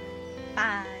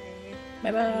 Bye.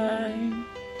 Bye-bye.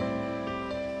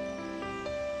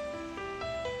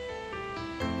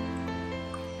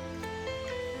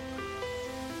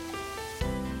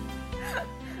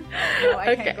 No,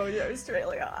 I can't go to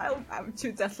Australia. I'm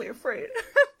too deathly afraid.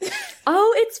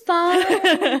 Oh, it's fine.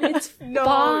 It's No,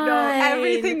 fine.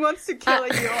 Everything wants to kill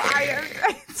you.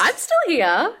 I'm still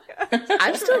here.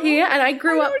 I'm still here, and I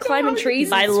grew up climbing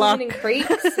trees and swimming in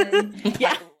creeks. And,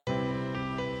 yeah.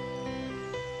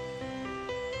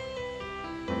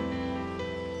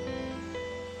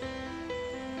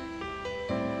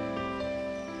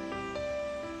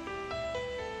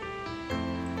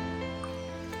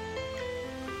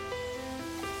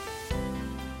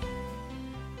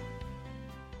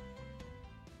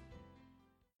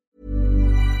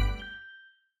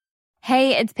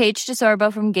 Hey, it's Paige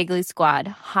DeSorbo from Giggly Squad.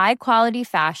 High quality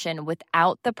fashion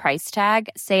without the price tag.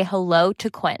 Say hello to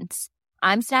Quince.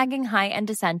 I'm snagging high-end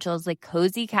essentials like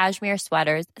cozy cashmere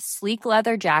sweaters, sleek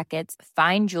leather jackets,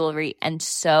 fine jewelry, and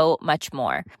so much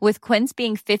more. With Quince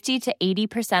being 50 to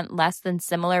 80% less than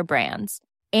similar brands.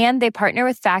 And they partner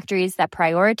with factories that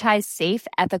prioritize safe,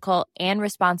 ethical, and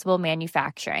responsible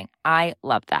manufacturing. I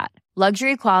love that.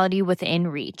 Luxury quality within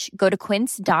reach. Go to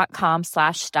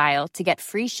quince.com/style to get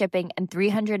free shipping and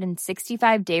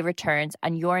 365-day returns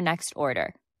on your next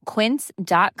order.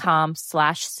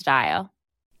 Quince.com/style.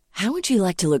 How would you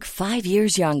like to look 5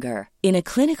 years younger? In a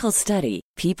clinical study,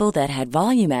 people that had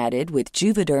volume added with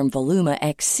Juvederm Voluma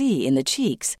XC in the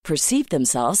cheeks perceived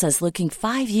themselves as looking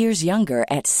 5 years younger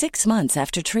at 6 months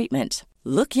after treatment.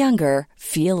 Look younger,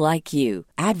 feel like you.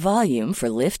 Add volume for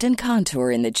lift and contour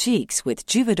in the cheeks with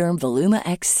Juvederm Voluma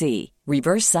XC.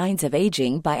 Reverse signs of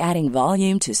aging by adding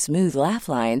volume to smooth laugh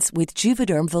lines with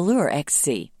Juvederm Volure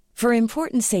XC. For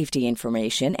important safety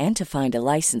information and to find a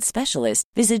licensed specialist,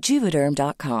 visit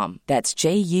Juvederm.com. That's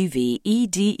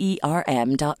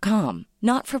JUVEDERM.com.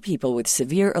 Not for people with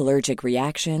severe allergic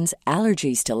reactions,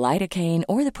 allergies to lidocaine,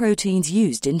 or the proteins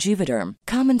used in Juvederm.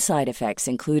 Common side effects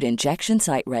include injection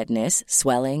site redness,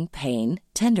 swelling, pain,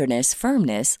 tenderness,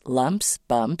 firmness, lumps,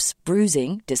 bumps,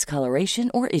 bruising, discoloration,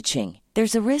 or itching.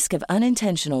 There's a risk of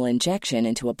unintentional injection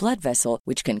into a blood vessel,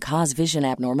 which can cause vision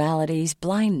abnormalities,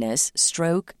 blindness,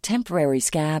 stroke, temporary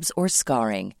scabs, or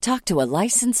scarring. Talk to a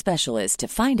licensed specialist to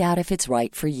find out if it's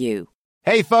right for you.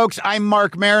 Hey, folks, I'm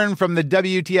Mark Maron from the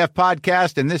WTF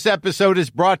Podcast, and this episode is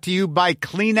brought to you by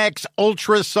Kleenex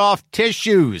Ultra Soft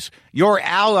Tissues, your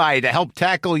ally to help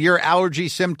tackle your allergy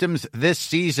symptoms this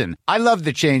season. I love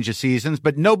the change of seasons,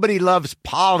 but nobody loves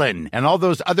pollen and all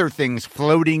those other things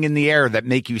floating in the air that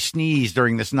make you sneeze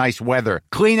during this nice weather.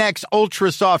 Kleenex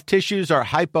Ultra Soft Tissues are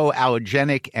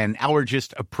hypoallergenic and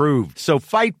allergist approved, so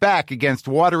fight back against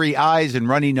watery eyes and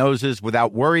runny noses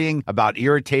without worrying about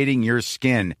irritating your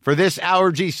skin. For this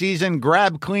allergy season,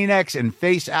 grab Kleenex and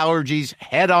face allergies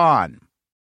head on.